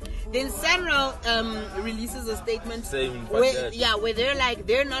e-tolls. Then Sanral releases a statement where they're like,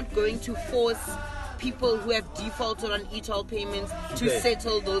 they're not going to force people who have defaulted on e-toll payments to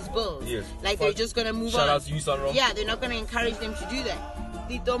settle those bills. Yes. They're just gonna move on. Shout out to you, Sanral. Yeah, they're not gonna encourage them to do that.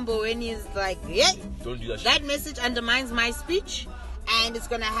 Titombo Weni is like, don't do that shit. That message undermines my speech, and it's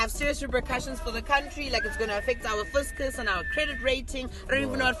gonna have serious repercussions for the country. It's gonna affect our fiscus and our credit rating. I don't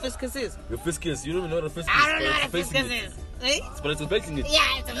even know what fiscus is. Your fiscus? You don't even know what a fiscus is? I don't know what a fiscus is. Eh? But it's affecting it.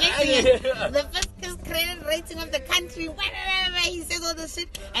 Yeah, it's affecting it. The fiscus credit rating of the country. Whatever. He says all this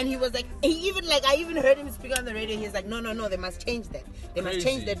shit, and he was like, I even heard him speak on the radio. He's like, no, they must change that. They must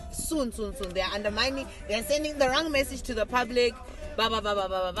change that soon. They are undermining. They are sending the wrong message to the public.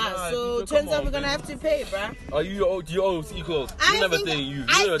 So turns out we're gonna have to pay, bruh. Are you owe equals?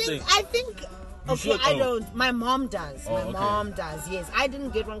 I think. Okay, I don't. My mom does. My mom does. Yes, I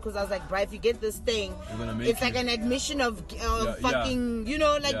didn't get one because I was like, bruh, if you get this thing, it's like an admission of fucking,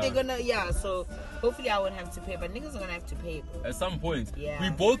 they're gonna, So hopefully I won't have to pay, but niggas are gonna have to pay, bro. At some point, we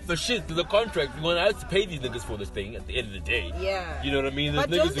both the shit to the contract. We're gonna have to pay these niggas for this thing at the end of the day. Yeah. You know what I mean? There's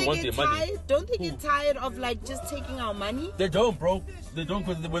niggas who want their money. Don't they get tired of just taking our money? They don't, bro. They don't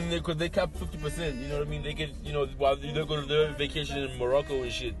because they cap 50%. You know what I mean? They get while they go to their vacation in Morocco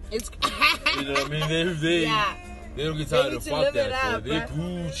and shit. It's you know what I mean? They don't get tired of fuck that. They're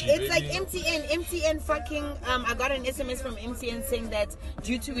Gucci. It's like MTN fucking. I got an SMS from MTN saying that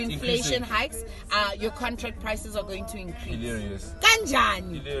due to inflation hikes, your contract prices are going to increase. Hilarious.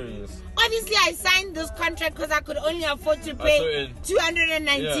 Kanjani. Hilarious. Obviously, I signed this contract because I could only afford to pay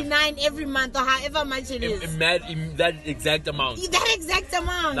 299 every month or however much it is. That exact amount. That exact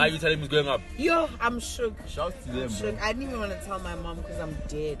amount. Now you telling me it's going up. Yo, I'm shook. Shouts to them, bro. I didn't even want to tell my mom because I'm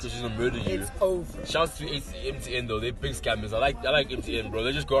dead. Because she's gonna murder you. It's over. Shouts to MTN though. They're big scammers. I like MTN, bro.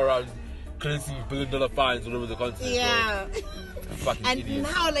 They just go around collecting $1 billion fines all over the country. Yeah. Fucking and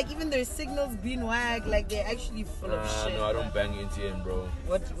idiots. Now, even their signals being whack, they're actually full of shit. No, I don't bang MTN, bro.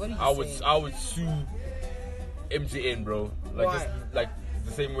 What are you saying? I would sue MTN, bro. Why?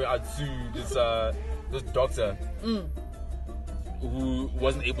 The same way I'd sue this doctor who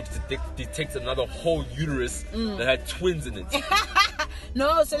wasn't able to detect another whole uterus that had twins in it.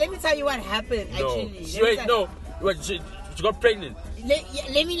 No, so let me tell you what happened. Actually, she got pregnant.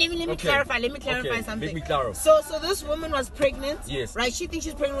 Let me clarify. Let me clarify something. Make me clarify. So this woman was pregnant. Yes. Right. She thinks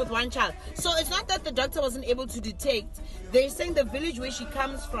she's pregnant with one child. So it's not that the doctor wasn't able to detect. They're saying the village where she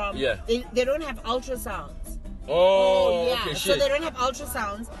comes from. Yeah. They don't have ultrasounds. Oh, yeah. Okay, so they don't have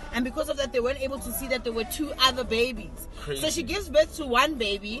ultrasounds, and because of that, they weren't able to see that there were 2 other babies. Crazy. So she gives birth to one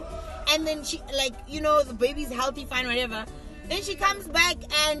baby, and then she, the baby's healthy, fine, whatever. Then she comes back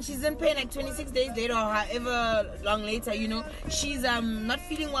and she's in pain 26 days later or however long later, she's not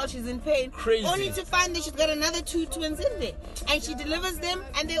feeling well, she's in pain. Crazy. Only to find that she's got another 2 twins in there. And she delivers them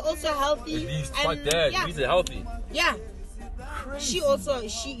and they're also healthy. At least, fuck that. Yeah. These are healthy. Yeah. Crazy.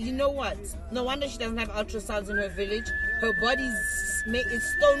 She you know what? No wonder she doesn't have ultrasounds in her village. Her body's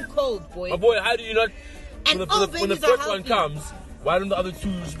it's stone cold, boy. My boy, how do you not... And when the first one comes, why don't the other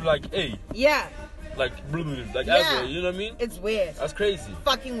 2 just be like, hey? Yeah. Asshole, you know what I mean? It's weird. That's crazy.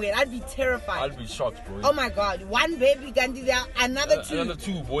 Fucking weird. I'd be terrified. I'd be shocked, bro. Oh my god. One baby can do that. Another 2. Another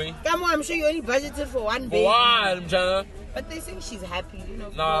 2, boy. Come on, I'm sure you only budgeted for one baby. Why? I'm trying to... But they say she's happy,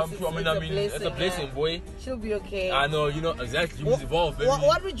 Nah, it's a blessing, boy. She'll be okay. I know, exactly. You must evolve, baby.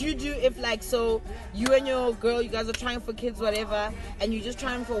 What would you do if, you and your girl, you guys are trying for kids, whatever, and you're just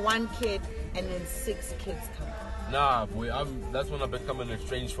trying for 1 kid, and then 6 kids come? Nah, boy. That's when I become an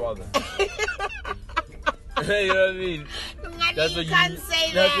estranged father. You know what I mean? That's when you can't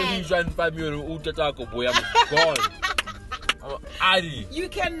say that. That's when you try to find me with an Uta Taco, boy. I'm gone. I'm Addy. You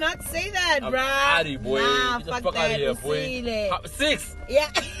cannot say that, bruh. Addy, boy. Nah, get the fuck out of here, boy. 6? Yeah.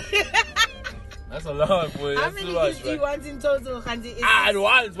 That's a lot, boy. How many kids do you want in total, Khanji?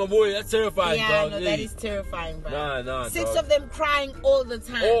 Once, my boy. That's terrifying, yeah, dog. that is terrifying, bro. Nah, 6 dog. of them crying all the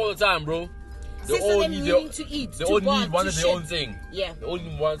time. All the time, bro. 6 of them needing to eat. They all need one of their own thing. Yeah. They all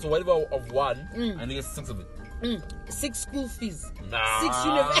need one. So whatever of one, and they get 6 of it. 6 school fees.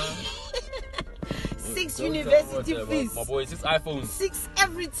 Nah. 6 university fees. My boy, 6 iPhones. 6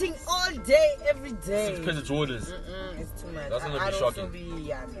 everything all day, every day. 6 pairs of Jordans. It's too much. That's gonna be shocking.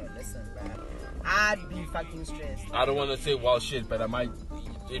 Listen, man. I'd be fucking stressed. I don't want to say wild shit, but I might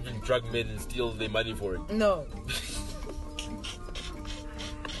even drug men and steal their money for it. No.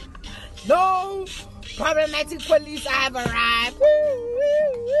 No. Problematic police have arrived.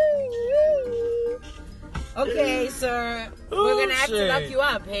 Okay. Okay, sir. We're gonna have to lock you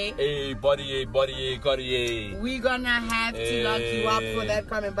up, hey? Hey, body, Cartier. We're gonna have to lock you up for that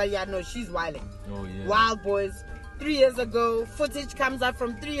comment. But yeah, no, she's wilding. Oh, yeah. Wild boys. 3 years ago. Footage comes up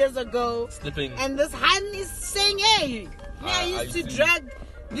from 3 years ago. Slipping. And this Han is saying, hey, I used to drag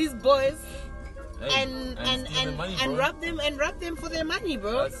these boys and rob them for their money,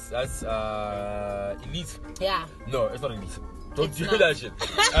 bro. That's elite. Yeah. No, it's not elite. Don't do that shit.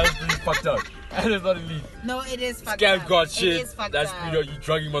 That's really fucked up. And it's not elite. No, it is fucked up. Scam God shit. It is fucked that's up. You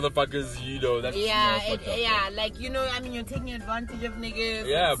drugging motherfuckers. That's fucked up, like I mean, you're taking advantage of niggas.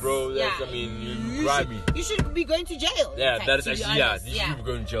 Yeah, bro. That's, I mean, you grab me. You should be going to jail. Yeah, that is actually You should be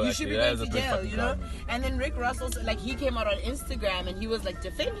going to jail. You should be going to jail. You know. And then Rick Ross also he came out on Instagram and he was like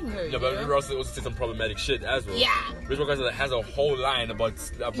defending her. Yeah, but Rick Ross also said some problematic shit as well. Yeah. Rick Ross has a whole line about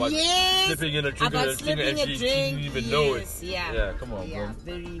slipping in a drink and she didn't even know it. Yeah, come on, bro.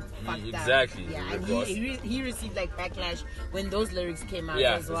 Very fucked up. Exactly. Yeah, and he received like backlash when those lyrics came out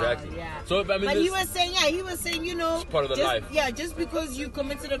as well. Exactly. Yeah. So, I mean, but he was saying, it's part of the life. Yeah, just because you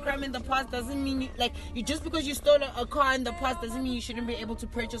committed a crime in the past doesn't mean just because you stole a car in the past doesn't mean you shouldn't be able to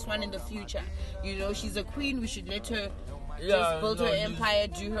purchase one in the future. She's a queen. We should let her just build her empire,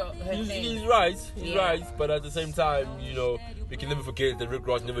 do her thing. He's right. He's right. But at the same time, we can never forget that Rick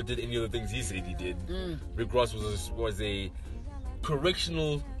Ross never did any of the things he said he did. Rick Ross was a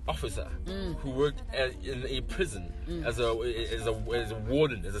correctional officer who worked in a prison as a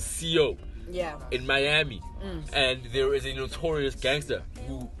warden, as a CO in Miami, and there is a notorious gangster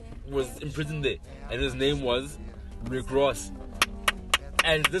who was imprisoned there, and his name was Rick Ross.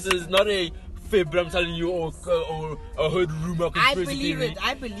 And this is not a fib, but I'm telling you, or a hood rumor, conspiracy theory.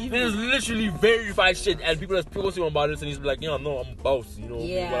 I believe it. It is literally verified shit, and people are posting about this, and he's like, no, I'm a boss,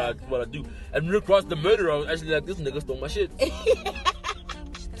 what I do. And Rick Ross, the murderer, was actually like, this nigga stole my shit.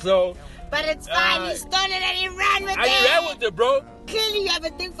 So, but it's fine. He stole it and he ran with it. And he ran with it, bro. Clearly, you have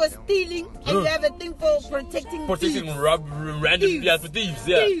a thing for stealing, and you have a thing for protecting random thieves. For thieves,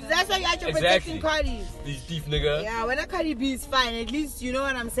 yeah. Thieves. That's why you're actually protecting Cardi's. These thief nigga. Yeah, when a Cardi B is fine, at least you know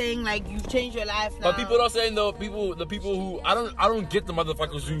what I'm saying. Like you've changed your life now. But people are saying the people who I don't get the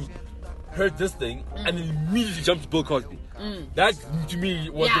motherfuckers who heard this thing and then immediately jumped to Bill Cosby. That to me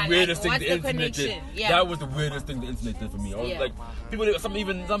was the weirdest thing the internet did. Yeah. That was the weirdest thing the internet did for me. I was like, some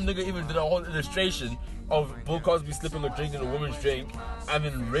nigga even did a whole illustration of Bill Cosby slipping a drink in a woman's drink and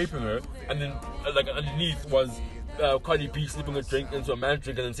then raping her, and then underneath was Cardi B slipping a drink into a man's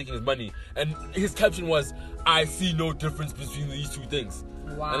drink and then taking his money. And his caption was, "I see no difference between these two things."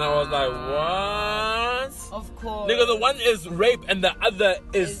 Wow. And I was like, what? Of course. Nigga, the one is rape and the other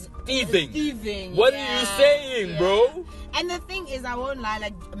is thieving. What are you saying, bro? And the thing is, I won't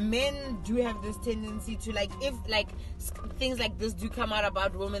lie, men do have this tendency to if things like this do come out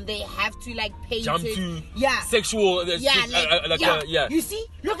about women, they have to paint jump it. To sexual. You see,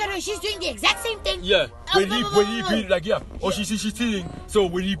 look at her, she's doing the exact same thing. Yeah. When he beat she's cheating. So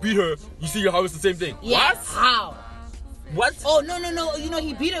when he beat her, you see how it's the same thing. Yes. What? How? What? Oh no!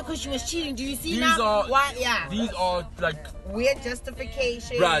 He beat her because she was cheating. Do you see These are weird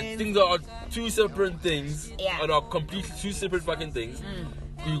justifications. Right, things are two separate things. Yeah. And are completely two separate fucking things.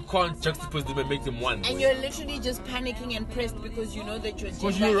 You can't juxtapose them and make them one. And you're literally just panicking and pressed because you know that your gender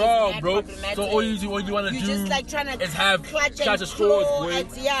because you're wrong, bro. So all you want to do just trying to is have clutch at straws.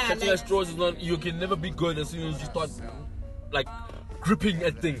 Clutching at straws is not. You can never be good as soon as you start gripping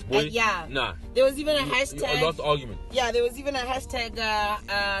at things, boy. Nah. There was even a hashtag. A lost argument. Yeah, there was even a hashtag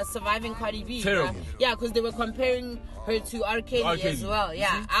surviving Cardi B. Terrible. Yeah, because they were comparing her to R. Kelly as well.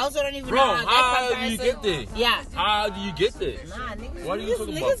 Yeah, I also don't even know how do you get there? Yeah. How do you get there? Nah, niggas. What are you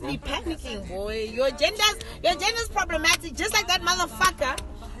talking about, bro? Be panicking, boy. Your gender's problematic, just like that motherfucker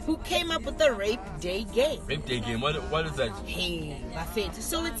who came up with the Rape Day game. Rape Day game. What is that? Hey, Buffett.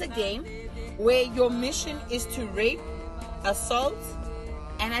 So it's a game where your mission is to rape, assault,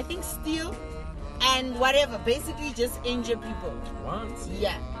 and I think steal, and whatever. Basically, just injure people. What?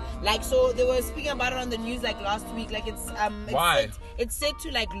 Yeah. So they were speaking about it on the news last week. It's set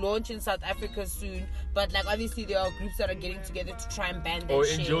to launch in South Africa soon, but obviously there are groups that are getting together to try and ban that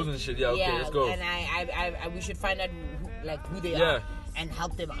shit. NGOs and shit. Yeah. Okay, let's go. And I we should find out who they are and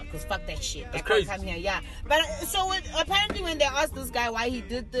help them out, because fuck that shit. That's crazy. Come here, yeah. But apparently when they asked this guy why he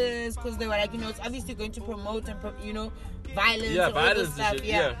did this, because they were it's obviously going to promote and violence and all this stuff. Shit,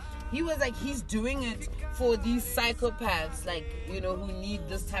 yeah. He was he's doing it for these psychopaths, who need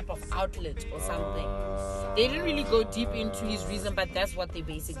this type of outlet or something. They didn't really go deep into his reason, but that's what they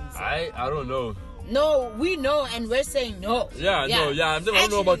basically said. I don't know. No, we know, and we're saying no. I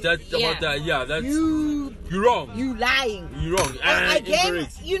don't know about that. That's you're wrong. You lying. You're wrong. Again,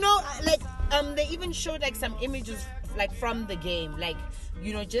 they even showed like some images like from the game, like,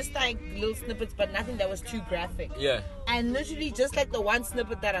 you know, just like little snippets, but nothing that was too graphic. Yeah. And literally just like the one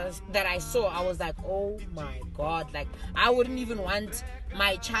snippet that I saw, I was like, oh my god, like I wouldn't even want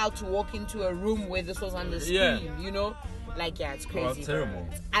my child to walk into a room where this was on the screen, you know? Like, yeah, it's crazy. Oh, that's terrible.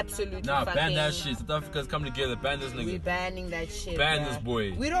 It's absolutely fucking... ban that shit. South Africa's come together. Ban this nigga. We banning that shit. Ban this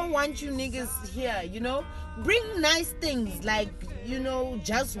boy. We don't want you niggas here, you know? Bring nice things like, you know,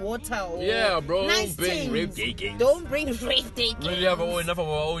 just water or bro. Nice Don't bring things. rape day games. Don't bring rape day games. We really have enough of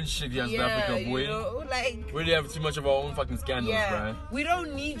our own shit here in South Africa, boy. You know, like... We really have too much of our own fucking scandals, bro. We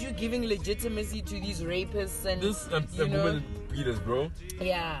don't need you giving legitimacy to these rapists and... women beaters, bro.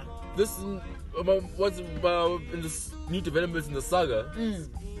 Yeah. This... what's about in this new developments in the saga?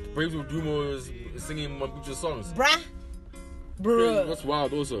 Braves with Dumo is singing Mambucha songs. Bruh. That's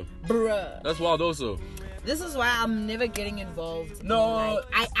wild also. That's wild also. This is why I'm never getting involved. No.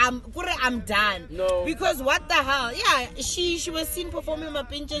 Like, I'm done. No. Because what the hell? Yeah, she was seen performing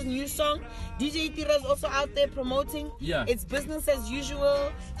Mapincha's new song. DJ Tira's also out there promoting. Yeah. It's business as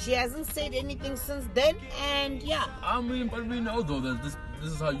usual. She hasn't said anything since then. And yeah. I mean, but we know though that this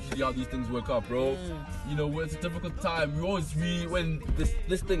is how usually how these things work out, bro. You know, when it's a difficult time, when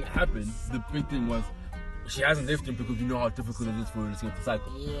this thing happened, the big thing was she hasn't left him because you know how difficult it is for her to escape the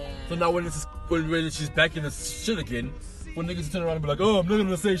cycle. Yeah. So now when she's back in the shit again, when niggas turn around and be like, oh, I'm not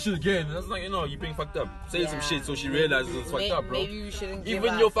gonna say shit again. And it's like, you know, you're being fucked up. Say some shit so she realizes it's fucked up, bro. Maybe we shouldn't give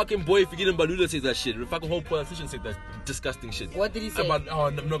Even your fucking boy, Forgetting Balula, says that shit. The fucking whole politician said that disgusting shit. What did he say? About, oh,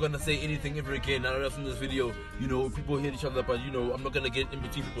 I'm not gonna say anything ever again. I don't know if in this video, you know, people hit each other, but you know, I'm not gonna get in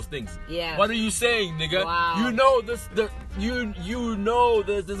between people's things. Yeah. What are you saying, nigga? Wow. You know this. You know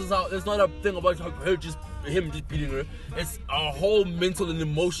this is how. It's not a thing about her just. Him just beating her. It's a whole mental and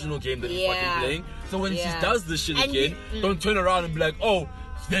emotional game that he's fucking playing. So when she does this shit again, don't turn around and be like, oh,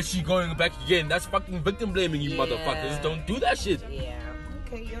 then she going back again. That's fucking victim blaming, you motherfuckers. Don't do that shit. Yeah.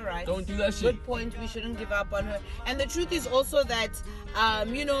 Okay, you're right. Don't do that shit. Good point. We shouldn't give up on her. And the truth is also that,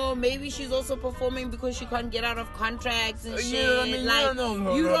 you know, maybe she's also performing because she can't get out of contracts and shit. Yeah, I mean, like,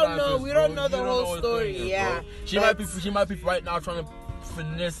 you don't know. We don't know the whole story. Yeah. She might be right now trying to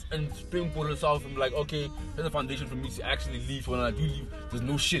finesse and springboard herself and be like, okay, there's a foundation for me to actually leave. When I do leave, there's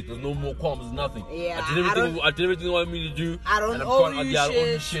no shit, there's no more qualms, there's nothing. Yeah, I did everything they wanted me to do. I don't owe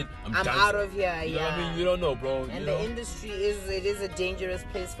you shit. I'm out of here. You know what I mean? You don't know, bro. And the industry is a dangerous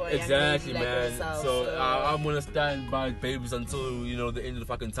place for a exactly, young lady man. like herself, so I'm gonna stand by babes until you know the end of the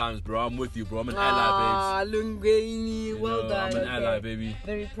fucking times, bro. I'm with you, bro. I'm an ally, babes. Lungeni, well done. I'm an ally, baby.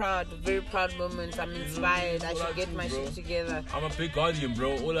 Very proud moment. I'm inspired. I should get my shit together. I'm a big guardian,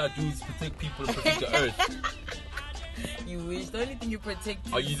 bro. All I do is protect people and protect the earth. You wish. The only thing you protect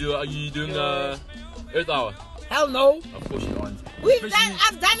is... Are you doing Earth Hour? Hell no. Of course you aren't.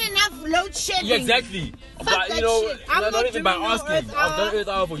 I've done enough load shedding. Yeah, exactly. Fuck but, that you know, shit. I'm not even by doing asking. no I've done Earth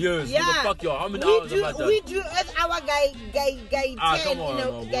Hour for years. Yeah. Fuck y'all. How many hours have I done? We do Earth Hour guy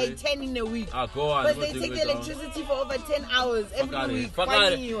 10 in a week. Go on. But they take the electricity for over 10 hours every week. Fuck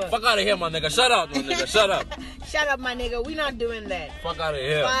out of here, my nigga. Shut up, my nigga. Shut up. Shut up, my nigga. We not doing that. Fuck out of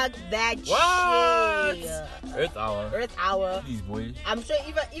here. Fuck that shit. Earth Hour. Please, boy. I'm sure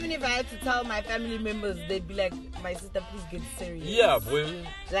even if I had to tell my family members, they'd be like, my sister, please get serious. Yeah, boy.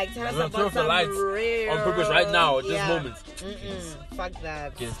 Like, tell us about some lights real... on purpose right now at this moment. Fuck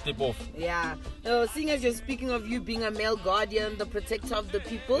that. Can step off. Yeah. Seeing as you're speaking of you being a male guardian, the protector of the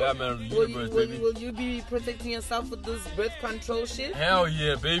people. Yeah, man. Will you be protecting yourself with this birth control shit? Hell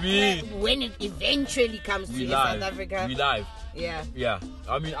yeah, baby. When it eventually comes to South Africa. We live. Yeah. Yeah.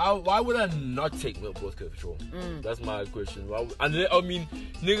 I mean, why would I not take birth control? That's my question. I mean,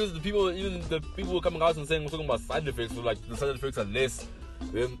 niggas, the people who are coming out and saying we're talking about side effects, so like the side effects are less.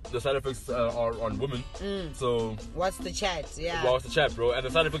 The side effects are on women. So what's the chat? Yeah. What's the chat, bro? And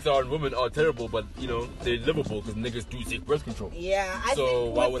the side effects are on women are terrible, but you know they're livable because niggas do take birth control. Yeah. So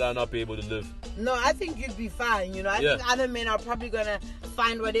why would I not be able to live? No, I think you'd be fine. You know, I think other men are probably gonna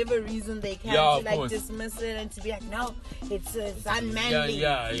find whatever reason they can to like dismiss it and to be like, no, it's unmanly.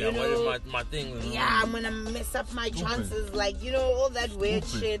 Yeah. You know? What is my thing? Yeah, I'm gonna mess up my chances. Like, you know, all that weird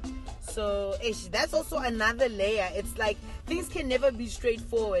shit. So that's also another layer. It's like things can never be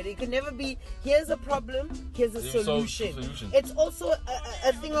straightforward. It can never be here's a problem, here's a solution. It's also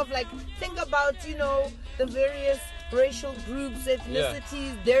a thing of like, think about, you know, the various racial groups,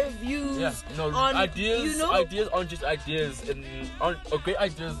 ethnicities, their views on ideas. You know? Ideas aren't just ideas, and great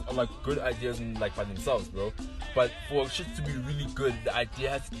ideas are like good ideas and like by themselves, bro. But for shit to be really good, the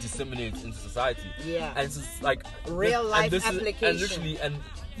idea has to disseminate into society. Yeah, and it's just like real life application. And literally,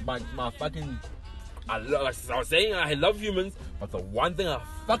 my fucking I was saying, I love humans, but the one thing I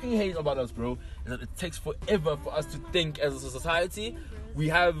fucking hate about us, bro, is that it takes forever for us to think as a society. We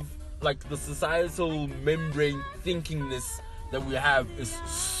have, like, the societal membrane thinkingness that we have is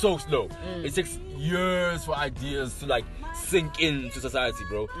so slow. It takes years for ideas to, like, sink into society,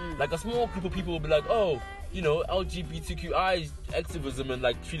 bro. Like, a small group of people will be like, oh, you know, LGBTQI activism and,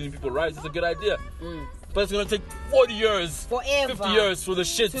 like, treating people rights is a good idea. But it's gonna take 40 years, forever, 50 years for the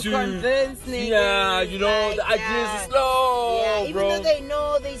shit to convince niggas. Yeah, you know, like, the ideas are slow, yeah, even bro. though they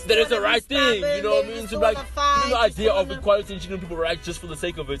know that it's the right thing, you know what I mean? So, like, fight, the idea of equality and treating people right just for the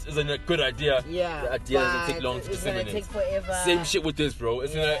sake of it isn't a good idea. Yeah, the idea doesn't take long to disseminate. It's gonna take forever. Same shit with this, bro.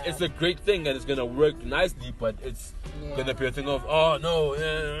 It's a great thing and it's gonna work nicely, but it's gonna be a thing of, oh no,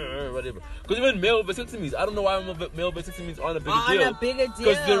 whatever. Because even male vasectomies, I don't know why male vasectomies aren't a bigger deal.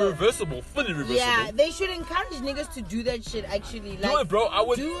 Because they're reversible, fully reversible. Yeah, they should encourage niggas to do that shit, actually. Like, do it, bro. I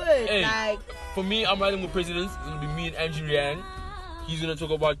would do it. Hey, like, for me, I'm riding with presidents. It's gonna be me and Andrew Yang. He's gonna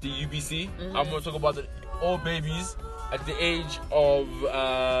talk about the UBC. I'm gonna talk about all babies at the age of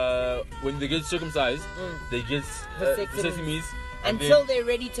when they get circumcised, they get vasectomies. Until they're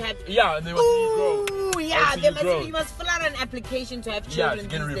ready to have... Yeah, and they must grow. Yeah, you must fill out an application to have children. Yeah, to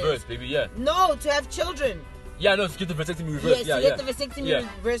get it reversed, baby, yeah. No, to have children. Yeah, no, to get the vasectomy reversed. Yes, to get the vasectomy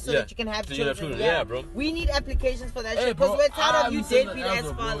reversed so that you can have children. Yeah, bro. We need applications for that shit because we're tired of you deadbeat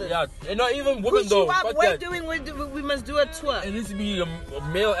ass fathers. Yeah, and not even women though. We must do a tour. It needs to be a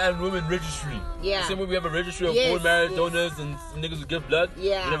male and women registry. Yeah. Same way we have a registry of born married donors and niggas who give blood.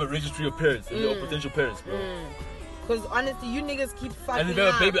 Yeah. We have a registry of parents and of potential parents, bro. Because honestly, you niggas keep fucking. And if you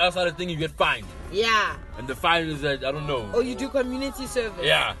have a baby outside the thing, you get fined. Yeah. And the fine is that I don't know. Or you do community service.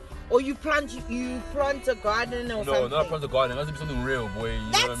 Yeah. Or you plant a garden or something. No, not plant a garden. It has to be something real, boy.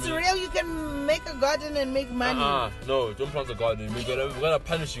 That's real. You can make a garden and make money. No, don't plant a garden. We gotta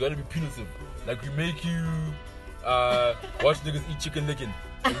punish you. We gotta be punitive. Like we make you watch niggas eat chicken licking.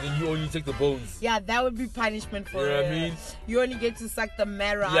 And then you only take the bones. Yeah, that would be punishment for you. Know what I mean? You only get to suck the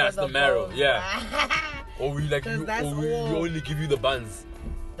marrow out of the bones. marrow. Yeah. Or we only give you the buns.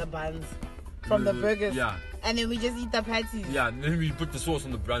 The buns from the burgers. Yeah. And then we just eat the patties. Yeah, and then we put the sauce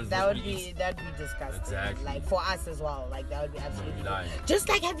on the buns. That'd be disgusting. Exactly. Like for us as well. Like that would be absolutely nice. Just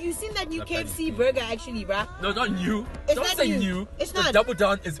like, have you seen that new KFC burger actually, bruh? No, not new. Don't say new. It's not. The Double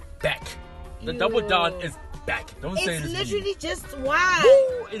Down is back. The Double Down is back. Don't say it is literally just why?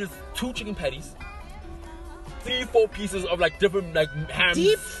 Woo! It is 2 chicken patties, 3-4 pieces of like different like hams,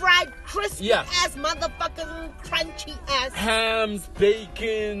 deep fried, crispy ass motherfucking crunchy ass hams,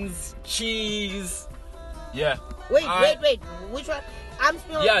 bacons, cheese. Yeah. Wait. Which one? I'm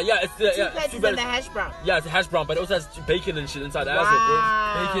still. Yeah. It's the 2 patties and the hash brown. Yeah, it's a hash brown, but it also has bacon and shit inside the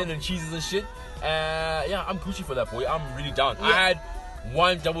asshole, bro. Bacon and cheeses and shit. Yeah, I'm Gucci for that, boy. I'm really down. Yeah. I had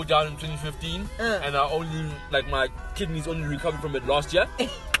one Double Down in 2015, and I only my kidneys only recovered from it last year.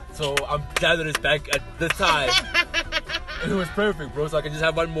 So I'm glad that it's back at this time. It was perfect, bro. So I can just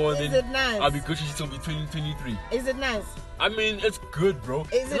have one more, and then I'll be Gucci till be 2023. Is it nice? I mean, it's good, bro.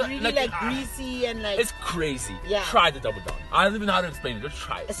 Is it really like greasy and like? It's crazy. Yeah. Try the Double Down. I don't even know how to explain it. Just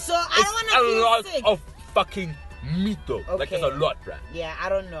try it. So I don't want to feel sick. A lot of fucking meat though. Okay. Like it's a lot, bro. Yeah, I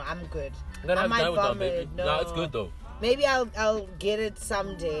don't know. I'm good. I might vomit. No, it's good though. Maybe I'll get it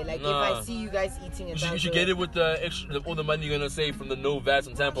someday. Like if I see you guys eating it. You should get it with the extra, all the money you're gonna save from the no VATs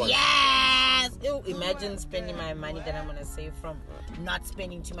and tampons. Yes! Ew, imagine spending my money that I'm gonna save from not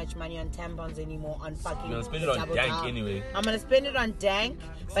spending too much money on tampons anymore on fucking. You're gonna spend it on dank anyway. I'm gonna spend it on dank,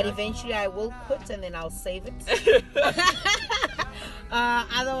 but eventually I will quit and then I'll save it.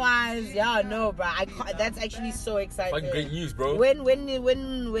 Otherwise, yeah, no, bro. That's actually so exciting. Fucking great news, bro.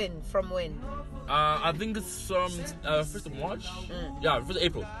 When? From when? I think it's 1st of March. Yeah, 1st of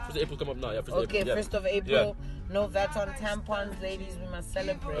April. 1st of April come up now. Yeah, 1st of April. Okay, 1st of April. Yeah. No VAT on tampons, ladies. We must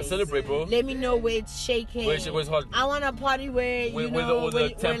celebrate. Celebrate, bro. Let me know where it's shaking. Where's hot? I want a party where all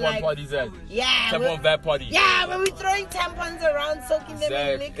the tampon parties at. Yeah. Tampon VAT party. Yeah, where we're throwing tampons around, soaking them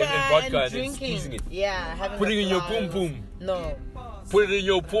in liquor and vodka and drinking. Squeezing it. Yeah, having putting it in your boom boom. No. Put it in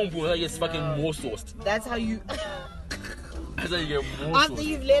your boom boom. That gets fucking more sauced. That's how you. That's how you get more after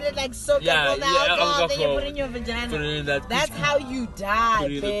you've let it like soak up all the alcohol, then you put it in your vagina. Put it in that. That's how you die,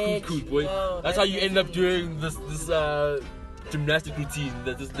 put it in the coot, boy. No, that's how you end up doing this gymnastic routine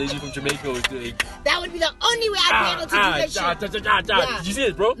that this lady from Jamaica was doing. That would be the only way I'd be able to do that shit. Yeah. Did you see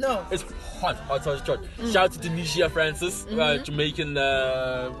it, bro? No. It's hot. Shout out to Denisha Francis, Jamaican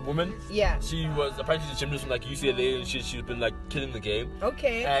woman. Yeah. She was apparently she's a gymnast from like UCLA and she's been like killing the game.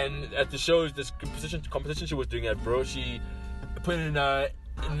 Okay. And at the shows, this competition she was doing at, bro, she put in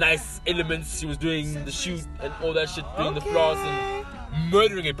nice elements. She was doing the shoot and all that shit, doing the floss and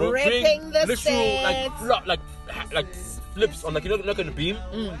murdering it, bro. Ripping the literal like flips on, like, you know, like on the beam,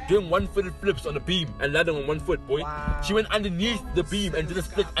 doing one-footed flips on the beam and landing on one foot, boy. Wow. She went underneath the beam and did a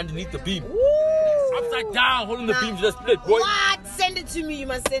split underneath the beam. Woo. Upside down, holding the beam, just split, boy. What? Send it to me. You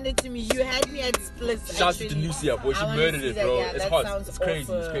must send it to me. You had me at splits. Shout out to Denusia, boy. She murdered it, bro. Yeah, it's hot. It's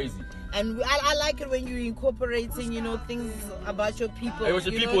crazy. It's crazy. And I like it when you're incorporating, you know, things about your people. Hey, what's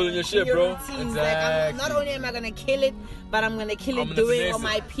your people in your shit, bro? Routines. Like, not only am I gonna kill it, but I'm gonna kill it doing what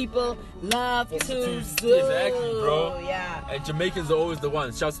my people love to do. Exactly, bro. Yeah. And Jamaicans are always the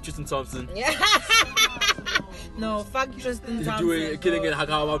ones. Shout out to Tristan Thompson. Yeah. No, fuck Tristan Thompson. Killing it like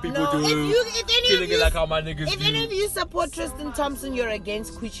how my people do. Killing it like how my niggas do. If any of you support Tristan Thompson, you're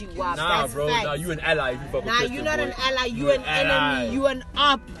against CooochieNova. Nah, that's bro. facts. Nah, you an ally. If you fuck with Tristan, you're not boy. an ally. You an enemy. You an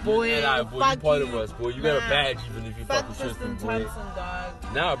up, boy. You're an ally, boy. You part of us, boy. You got a badge even if you fuck with Tristan, boy. Thompson,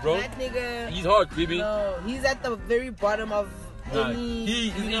 dog. Nah, bro. That nigga. He's hard, baby. No, he's at the very bottom of. Nah,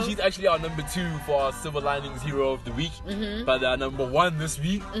 he's actually our number 2 for our Silver Linings Hero of the Week. But our number 1 this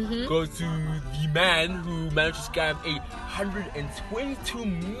week goes to the man who managed to scam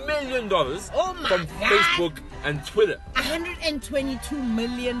 $122 million from Facebook and Twitter. $122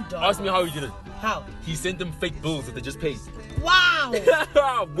 million. Ask me how he did it. How? He sent them fake bills that they just paid. Wow.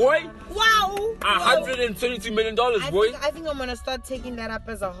 Boy. Wow. $122 million, boy. I think I'm gonna start taking that up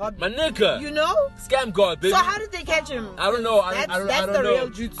as a hobby. My nigga. You know? Scam God, baby. So how did they catch him? I don't know. That's the the real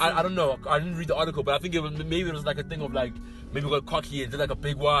jutsu. I don't know. I didn't read the article, but I think maybe it was like a thing of like, maybe got cocky and did like a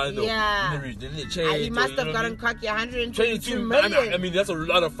big one. Yeah. Or didn't it change? He must have gotten cocky. 122 million. I mean, that's a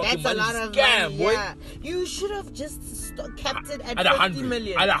lot of fucking money. That's a lot of scam, money, boy. yeah. You should have just kept it at 50 100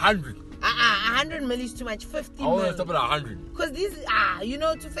 million. At 100. 100 million is too much. 50 I want to million. stop at 100. Because these, you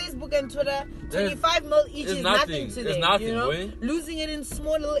know, to Facebook and Twitter, 25 mil each is nothing to them. It's nothing, you know? boy. Losing it in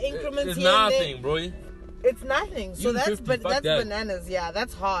small little increments. It's here nothing, and bro. It's nothing. So that's 50, that's that. Bananas. Yeah,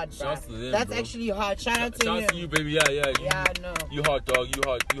 that's hard. Shouts to them, that's bro. actually hard. Shout out to him. Shout out to you, baby. Yeah. Yeah, no. You hard, dog. You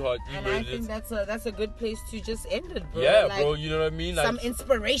hard. And I think that's a good place to just end it, bro. Yeah, like, bro. You know what I mean? Like, some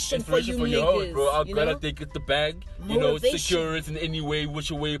inspiration for you your hoes, niggas, bro. I'm you glad know? that they get the bag. You Motivation. know, secure it in any way,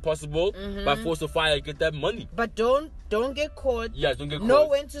 which way possible. By force of fire, get that money. But don't get caught. Yeah, don't get caught. Know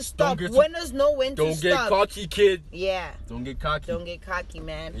when to stop. Winners know when to stop. Don't get cocky, kid. Yeah. Don't get cocky. Don't get cocky,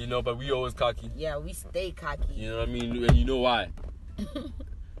 man. You know, but we always cocky. Yeah, we stay cocky. You know what I mean? And you know why?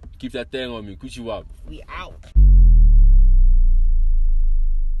 Keep that thing on me. CooochieNova. We out.